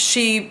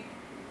 She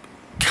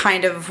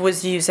kind of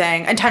was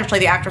using, intentionally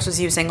the actress was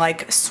using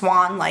like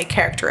swan-like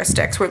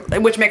characteristics,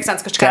 which makes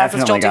sense because she kind of has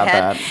this Definitely jolty got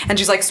head. that. And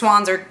she's like,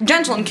 swans are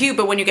gentle and cute,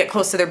 but when you get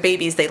close to their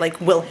babies, they like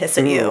will hiss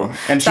at you. Ooh.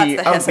 And So she,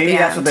 that's the hiss at maybe the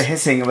that's end. what the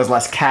hissing, it was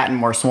less cat and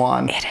more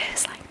swan. It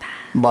is like that.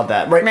 Love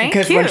that. Right, Right?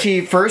 because when Cute.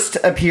 she first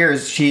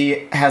appears,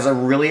 she has a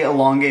really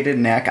elongated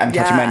neck. I'm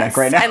touching my neck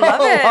right now. I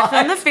love a it. lot.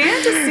 From the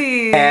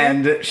fantasy.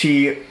 And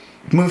she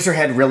moves her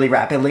head really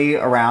rapidly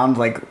around,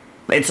 like,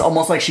 it's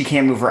almost like she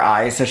can't move her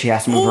eyes, so she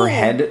has to move her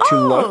head to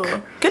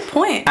look. Good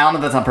point. I don't know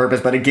if that's on purpose,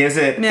 but it gives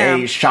it Yeah.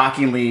 a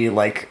shockingly,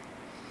 like,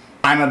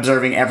 I'm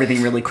observing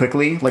everything really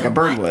quickly, like a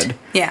bird would.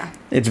 Yeah.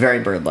 It's very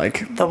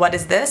bird-like. The what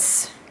is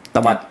this?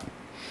 The what?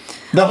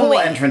 The whole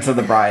Wait. entrance of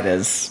the bride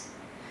is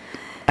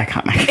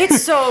iconic.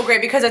 It's so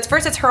great because at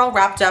first it's her all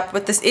wrapped up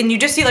with this, and you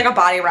just see like a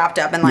body wrapped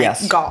up in like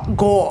Yes.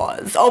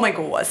 gauze. Oh my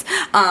gauze.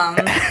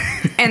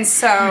 And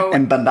so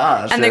and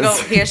bandage. and they go,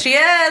 here she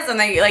is, and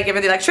they like give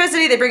her the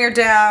electricity, they bring her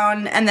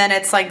down, and then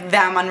it's like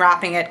them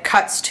unwrapping it,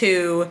 cuts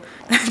to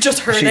just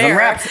her She's there.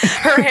 unwrapped.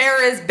 Her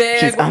hair is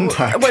big. She's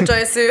untucked. Which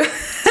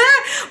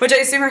I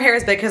assume her hair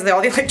is big because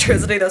all the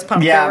electricity that's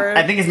pumped Yeah, forward.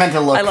 I think it's meant to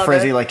I look love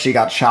frizzy, it. like she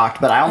got shocked,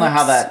 but I don't know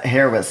how that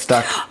hair was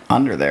stuck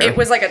under there. It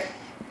was like a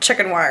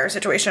chicken wire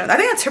situation. I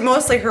think that's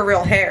mostly her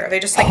real hair. They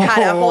just like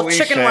had a whole Holy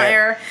chicken shit.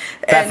 wire.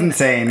 That's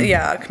insane.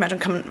 Yeah, can you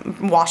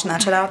imagine washing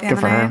that shit out at the Good end of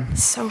for the her. day?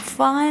 So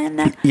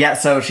fun. Yeah,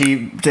 so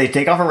they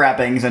take off her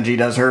wrappings and she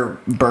does her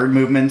bird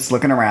movements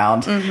looking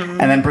around. And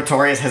then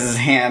Pretorius has his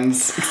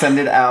hands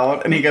extended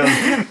out and he goes,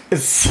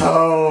 it's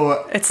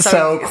so queeny.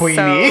 So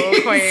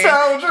queeny.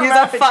 So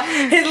dramatic.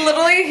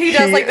 He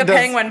does like the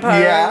penguin pose.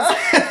 Yeah.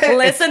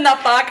 Listen the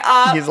fuck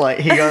up.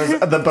 He goes,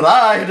 the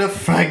bride of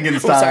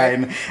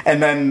Frankenstein.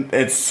 And then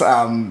it's,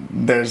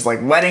 there's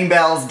like wedding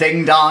bells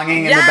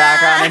ding-donging in the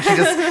background and she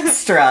just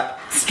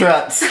struts.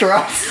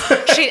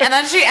 And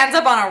then she ends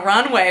up on a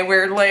runway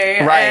weirdly.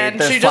 Right, And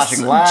there's she just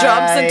flashing lights,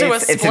 jumps into a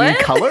split. It's in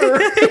color.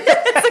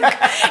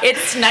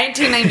 It's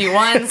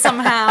 1991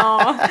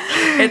 somehow.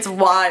 It's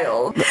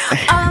wild.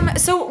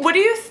 So what do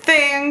you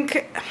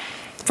think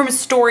from a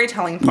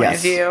storytelling point of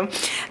view,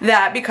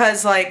 that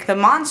because like the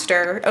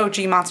monster,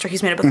 OG monster,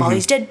 he's made up of all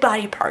these dead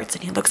body parts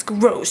and he looks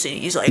gross and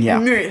he's like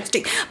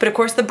nasty. But of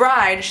course the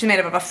bride, she's made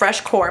up of a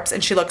fresh corpse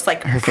and she looks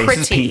like her face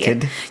pretty. is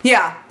painted.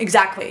 Yeah,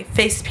 exactly.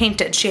 Face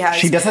painted. She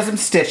does have some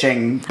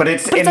stitching, but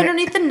it's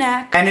underneath the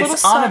neck. And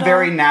it's on a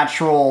very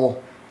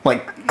natural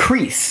like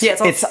crease. Yeah,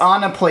 it's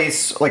on a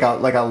place like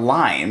a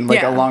line,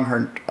 like along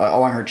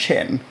her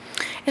chin.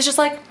 It's just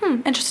like,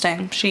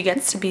 interesting. She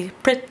gets to be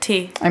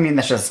pretty. I mean,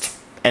 that's just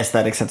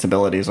aesthetic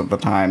sensibilities of the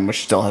time,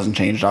 which still hasn't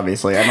changed,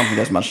 obviously. I don't think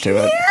there's much to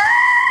it.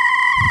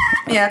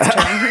 Yeah, it's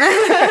true.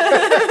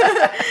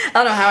 I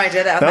don't know how I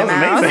did that with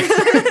my mouth.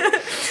 Amazing.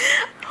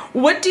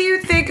 What do you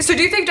think? So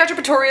do you think Dr.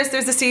 Pretorius,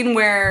 there's a scene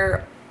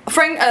where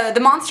Frank,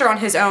 the monster on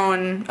his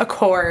own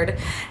accord,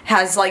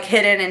 has like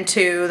hidden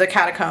into the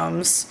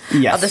catacombs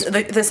of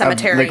the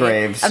cemetery. The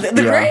graves.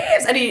 The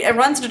graves! And he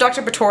runs into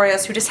Dr.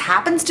 Pretorius, who just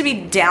happens to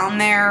be down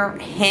there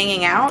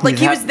hanging out. Like,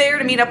 he was there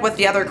to meet up with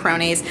the other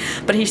cronies,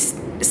 but he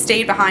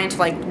stayed behind to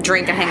like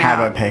drink and hang out.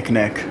 Have a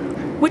picnic.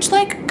 Which,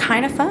 like,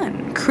 kind of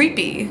fun.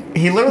 Creepy.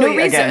 He literally,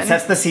 again,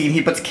 sets the scene.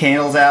 He puts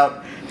candles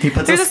out. He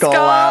puts a skull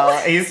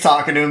out. He's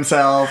talking to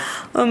himself.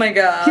 Oh my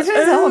god. He's in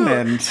his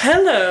element.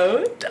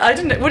 Hello. I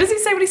didn't. What does he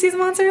say when he sees a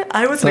monster?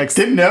 I was like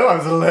didn't know I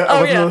was alone.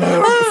 Oh, yeah.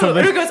 Oh,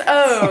 and he goes,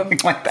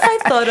 like that. I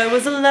thought I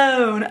was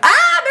alone.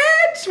 Ah,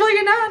 bitch. Well,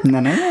 you're not.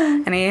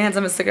 No. And he hands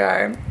him a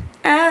cigar.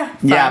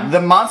 Yeah, the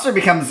monster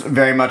becomes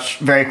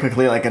very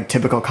quickly like a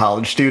typical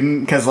college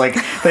student because like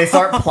they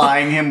start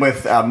plying him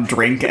with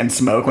drink and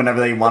smoke whenever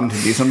they want him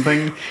to do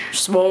something.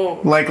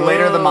 Smoke. Like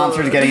later, the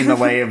monster's getting in the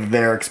way of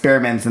their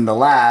experiments in the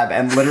lab,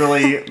 and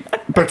literally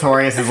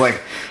Pretorius is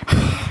like,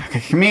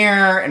 "Come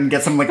here," and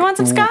gets some like you want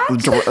some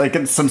scotch?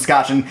 Like some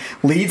scotch, and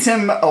leads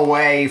him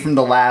away from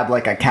the lab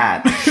like a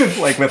cat,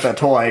 like with a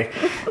toy.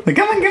 Like,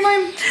 come on.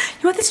 You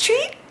want this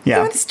treat? Yeah.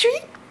 You want this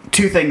treat?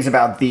 Two things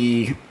about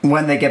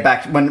when they get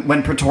back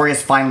when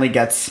Pretorius finally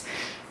gets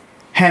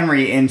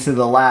Henry into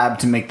the lab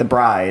to make the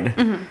bride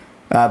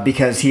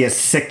because he has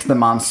sicked the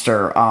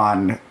monster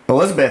on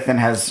Elizabeth and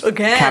has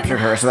captured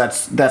her. So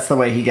that's the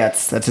way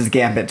that's his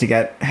gambit to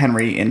get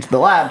Henry into the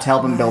lab to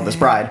help him build this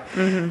bride.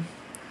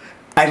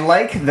 I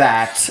like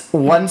that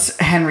once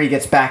Henry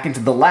gets back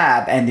into the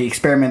lab and the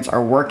experiments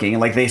are working,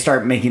 like they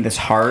start making this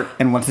heart,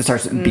 and once it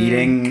starts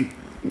beating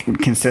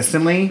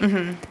consistently,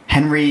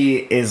 Henry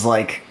is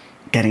like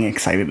getting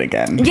excited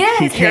again. Yeah,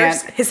 his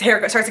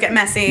hair starts to get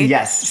messy.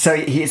 Yes, so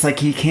he's like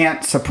he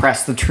can't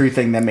suppress the true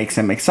thing that makes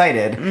him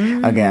excited.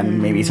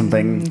 Again, maybe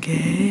something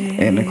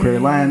in a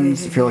queer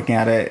lens. If you're looking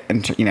at it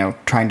and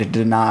trying to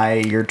deny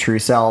your true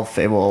self,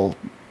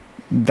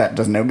 that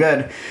does no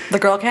good. The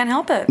girl can't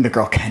help it. The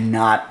girl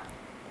cannot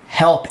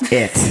help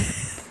it.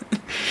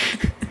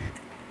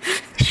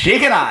 She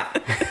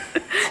cannot.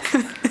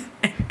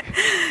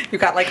 You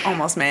got like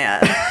almost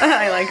mad.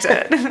 I liked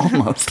it.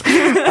 Almost.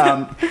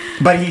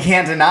 But he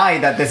can't deny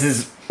that this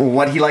is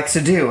what he likes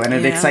to do, and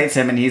it excites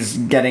him, and he's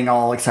getting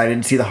all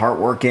excited to see the heart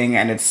working,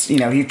 and it's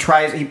he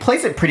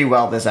plays it pretty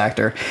well, this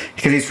actor,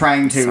 because he's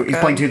playing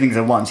two things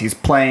at once. He's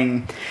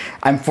playing,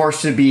 I'm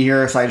forced to be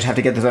here, so I just have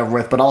to get this over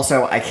with, but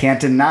also I can't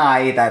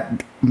deny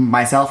that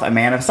myself, a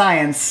man of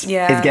science,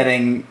 is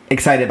getting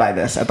excited by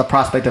this at the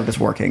prospect of this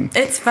working.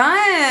 It's fun.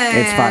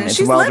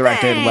 It's well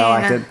directed, well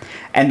acted.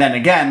 And then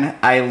again,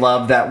 I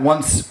love that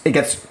once it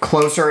gets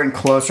closer and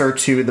closer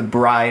to the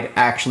bride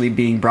actually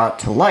being brought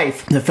to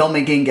life, the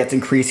filmmaking gets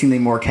increasingly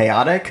more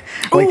chaotic.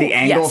 Like the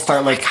angles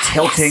start like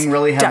tilting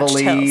really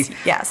heavily,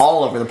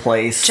 all over the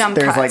place.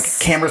 There's like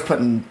cameras put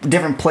in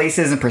different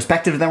places and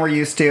perspectives than we're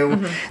used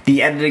to.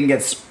 The editing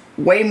gets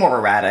way more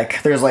erratic.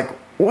 There's like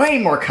way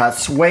more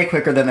cuts, way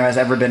quicker than there has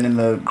ever been in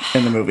the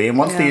movie. And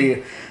once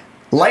the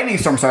lightning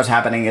storm starts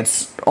happening,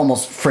 it's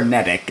almost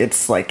frenetic.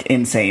 It's like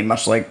insane,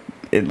 much like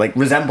it like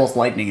resembles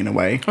lightning in a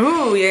way.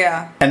 Ooh,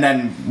 yeah. And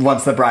then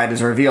once the bride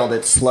is revealed,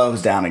 it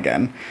slows down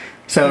again.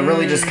 So it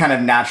really just kind of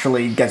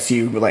naturally gets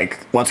you like,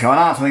 what's going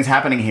on? Something's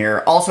happening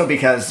here. Also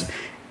because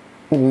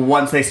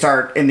once they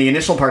start in the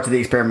initial parts of the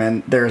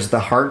experiment, there's the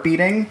heart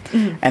beating,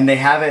 and they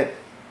have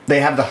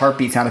the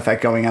heartbeat sound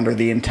effect going under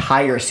the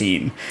entire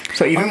scene.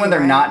 So even when they're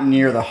not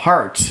near the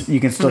heart,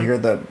 you can still hear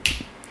the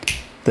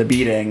the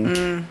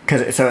beating,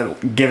 so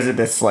it gives it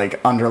this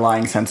like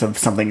underlying sense of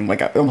something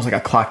like almost like a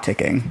clock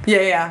ticking.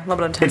 Yeah, a little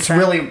bit of tension. It's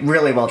really,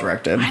 really well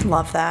directed. I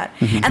love that.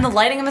 And the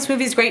lighting in this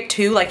movie is great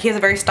too. Like he has a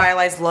very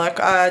stylized look,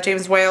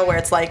 James Whale, where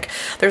it's like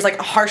there's like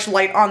a harsh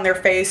light on their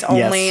face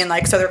only, and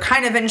like so they're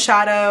kind of in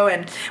shadow,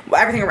 and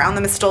everything around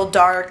them is still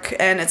dark,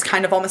 and it's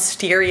kind of all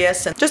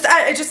mysterious, and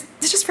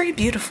it's just very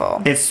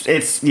beautiful. It's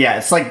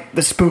like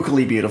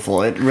spookily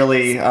beautiful. It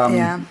really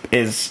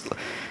is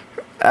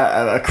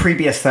a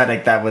creepy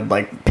aesthetic that would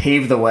like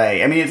pave the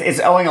way. I mean, it's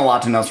owing a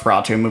lot to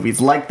Nosferatu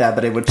movies like that,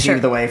 but it would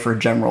pave the way for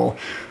general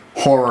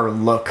horror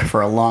look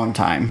for a long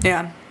time.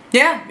 Yeah,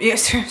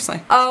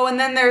 seriously. Oh, and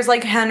then there's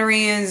like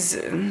Henry's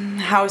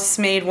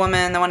housemaid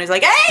woman, the one who's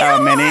like, hey!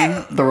 Oh,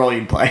 Minnie, the role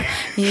you'd play.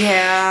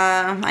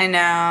 Yeah, I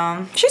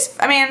know.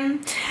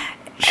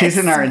 She's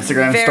in our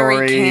Instagram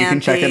story. Campy. You can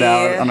check it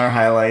out on our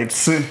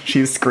highlights.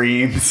 She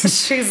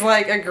screams. She's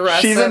like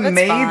aggressive. She's a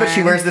maid, but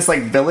she wears this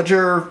like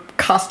villager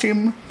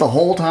costume the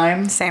whole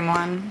time. Same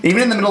one.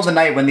 Even in the middle of the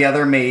night when the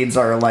other maids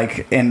are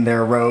like in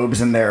their robes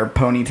and their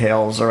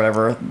ponytails or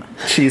whatever,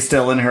 she's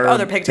still in her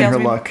their pigtails.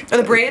 In her look. Oh,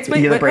 the braids.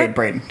 Wait, yeah,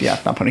 braid. Yeah,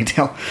 not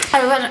ponytail.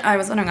 I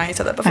was wondering how you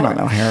said that before. I don't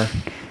know hair.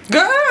 Good.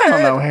 I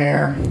don't know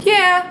hair.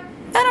 Yeah.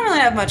 I don't really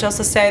have much else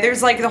to say.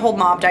 There's like the whole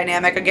mob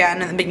dynamic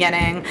again in the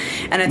beginning,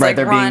 and it's like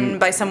run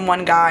by some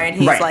one guy, and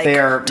he's like they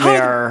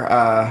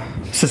are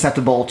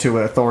susceptible to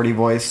an authority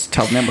voice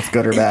telling them what's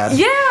good or bad.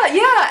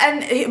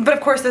 Yeah, but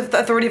of course the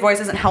authority voice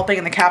isn't helping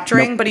in the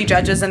capturing, but he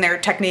judges in their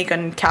technique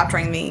on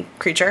capturing the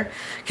creature.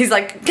 He's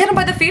like, get him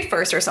by the feet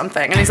first or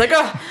something, and he's like,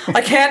 oh,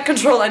 I can't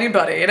control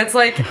anybody, and it's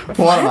like,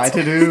 what am I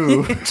to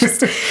do? it's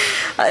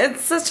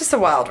just a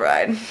wild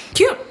ride.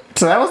 Cute.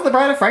 So that was The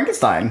Bride of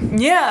Frankenstein.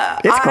 Yeah.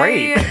 It's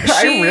great.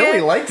 I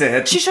really liked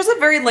it. She shows up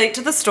very late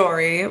to the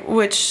story,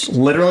 which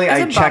literally, is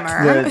I checked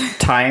bummer. the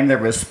time. There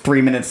was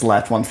 3 minutes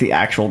left once the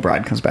actual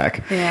bride comes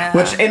back. Yeah.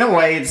 Which, in a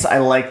way, I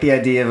like the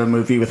idea of a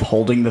movie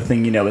withholding the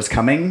thing you know is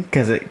coming,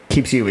 because it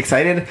keeps you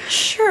excited.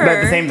 Sure. But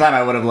at the same time,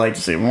 I would have liked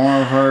to see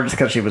more of her, just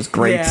because she was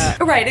great. Yeah.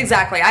 Right,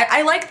 exactly.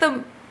 I like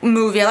the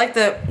movie.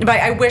 But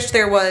I wish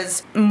there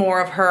was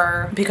more of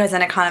her, because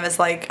then it kind of is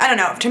like, I don't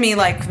know, to me,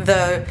 like,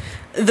 the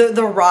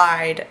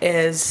ride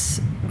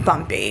is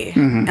bumpy,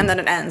 and then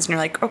it ends, and you're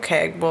like,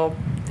 okay,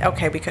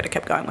 we could have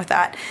kept going with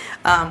that.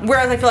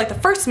 Whereas I feel like the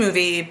first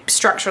movie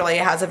structurally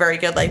has a very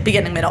good like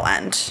beginning, middle,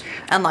 end,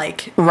 and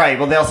like right.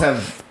 Well, they also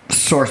have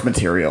source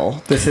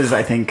material. This is,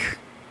 I think.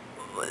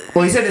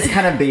 Well, you said it's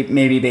kind of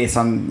maybe based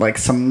on like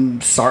some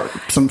part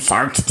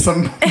of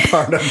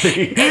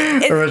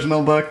the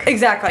original book.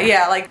 Exactly.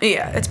 Yeah.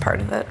 It's part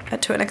of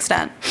it to an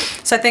extent.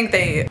 So I think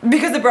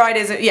because the bride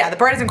is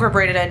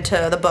incorporated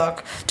into the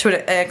book to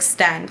an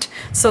extent.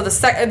 So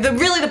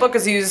the book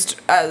is used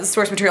as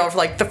source material for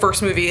like the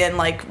first movie and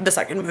like the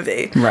second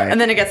movie. Right. And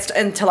then it gets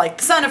into like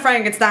the son of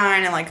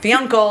Frankenstein and like the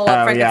uncle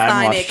of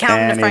Frankenstein, the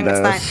accountant of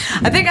Frankenstein.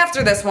 I think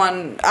after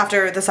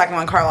the second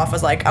one, Karloff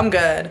was like, I'm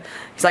good.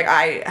 He's like,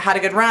 I had a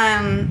good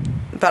run,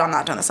 but I'm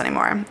not doing this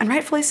anymore, and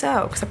rightfully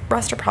so, because the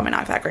rest are probably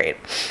not that great.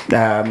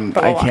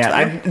 I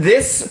can't.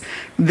 This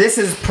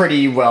is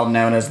pretty well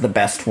known as the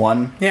best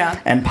one,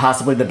 and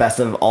possibly the best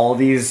of all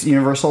these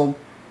Universal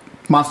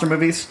monster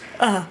movies.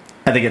 I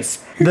think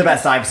it's the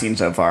best I've seen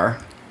so far.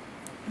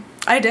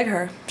 I dig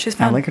her. She's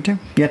fun. I like her too.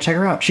 Yeah, check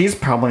her out. She's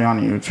probably on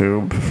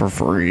YouTube for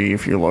free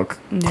if you look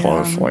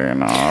closely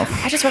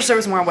enough. I just wish there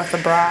was more with the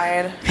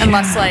bride,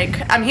 unless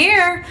like I'm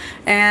here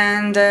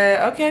and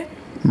okay.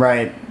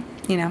 Right.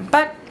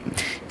 But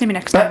maybe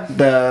next time.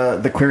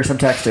 But the queer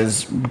subtext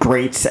is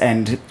great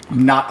and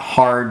not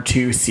hard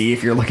to see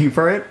if you're looking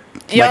for it.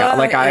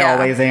 Like I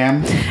always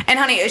am. And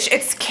honey,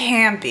 it's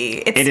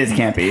campy. It is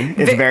campy.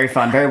 It's very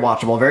fun, very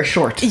watchable, very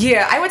short.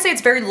 Yeah, I would say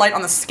it's very light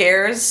on the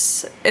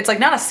scares. It's like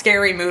not a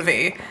scary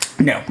movie.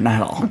 No, not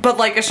at all. But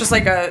like it's just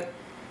like a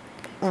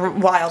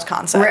wild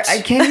concept. Right,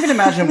 I can't even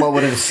imagine what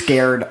would have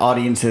scared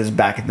audiences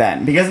back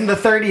then. Because in the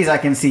 30s, I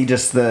can see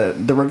just the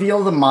reveal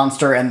of the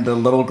monster and the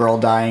little girl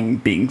dying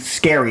being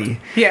scary.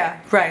 Yeah,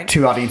 right.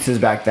 To audiences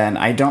back then.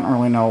 I don't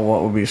really know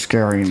what would be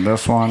scary in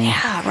this one.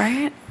 Yeah,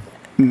 right?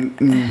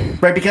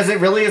 Right, because it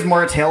really is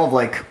more a tale of,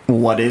 like,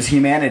 what is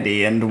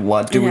humanity and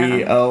what do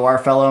we owe our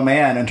fellow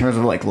man in terms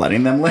of, like,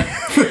 letting them live.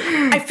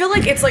 I feel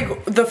like it's,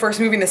 like, the first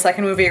movie and the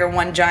second movie are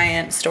one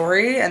giant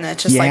story, and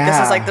it's just, like,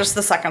 this is, like, this is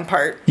the second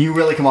part. You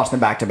really can watch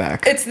them back to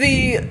back. It's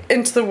the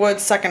Into the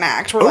Woods second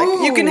act, where,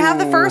 like, you can have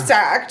the first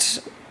act.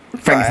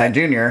 Frankenstein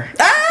Jr.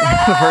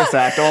 The first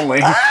act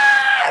only.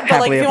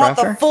 But like, if you want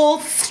the full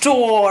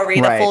story,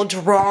 the full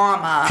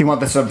drama. If you want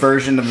the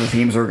subversion of the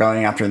themes we're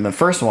going after in the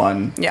first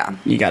one,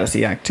 you got to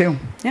see Act 2,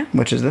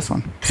 which is this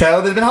one.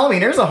 So there's been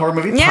Halloweeners, a horror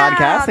movie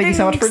podcast. Thank you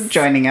so much for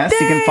joining us. You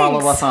can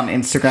follow us on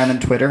Instagram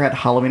and Twitter at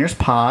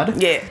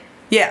HalloweenersPod.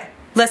 Yeah.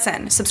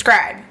 Listen,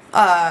 subscribe.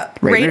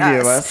 Rate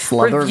us.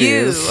 Love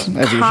reviews,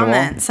 as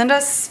comment, usual. send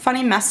us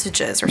funny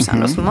messages or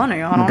send us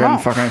money. I don't know. I'm getting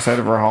fucking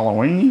excited for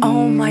Halloween.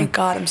 Oh my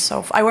god,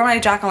 I wore my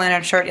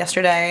jack-o'-lantern shirt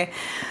yesterday.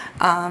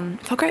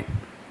 Felt great.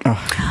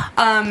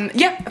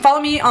 Yeah, follow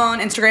me on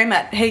Instagram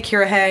at Hey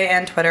Kira Hey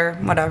and Twitter,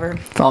 whatever.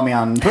 Follow me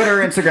on Twitter,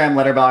 Instagram,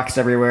 Letterboxd,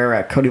 everywhere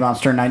at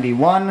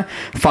CodyMonster91.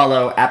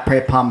 Follow at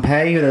Pray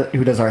Pompeii,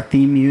 who does our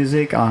theme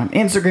music on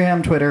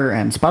Instagram, Twitter,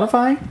 and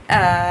Spotify.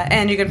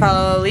 And you can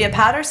follow Leah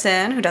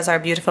Patterson, who does our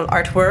beautiful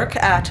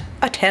artwork, at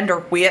A Tender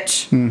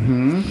Witch.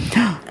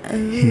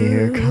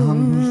 Here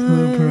comes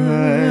the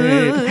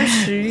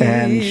bride,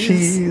 and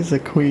she's a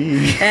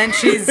queen. And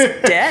she's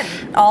dead,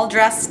 all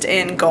dressed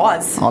in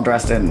gauze. All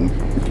dressed in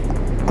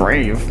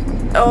grave.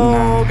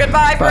 Oh,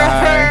 goodbye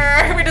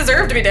forever. We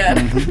deserve to be dead.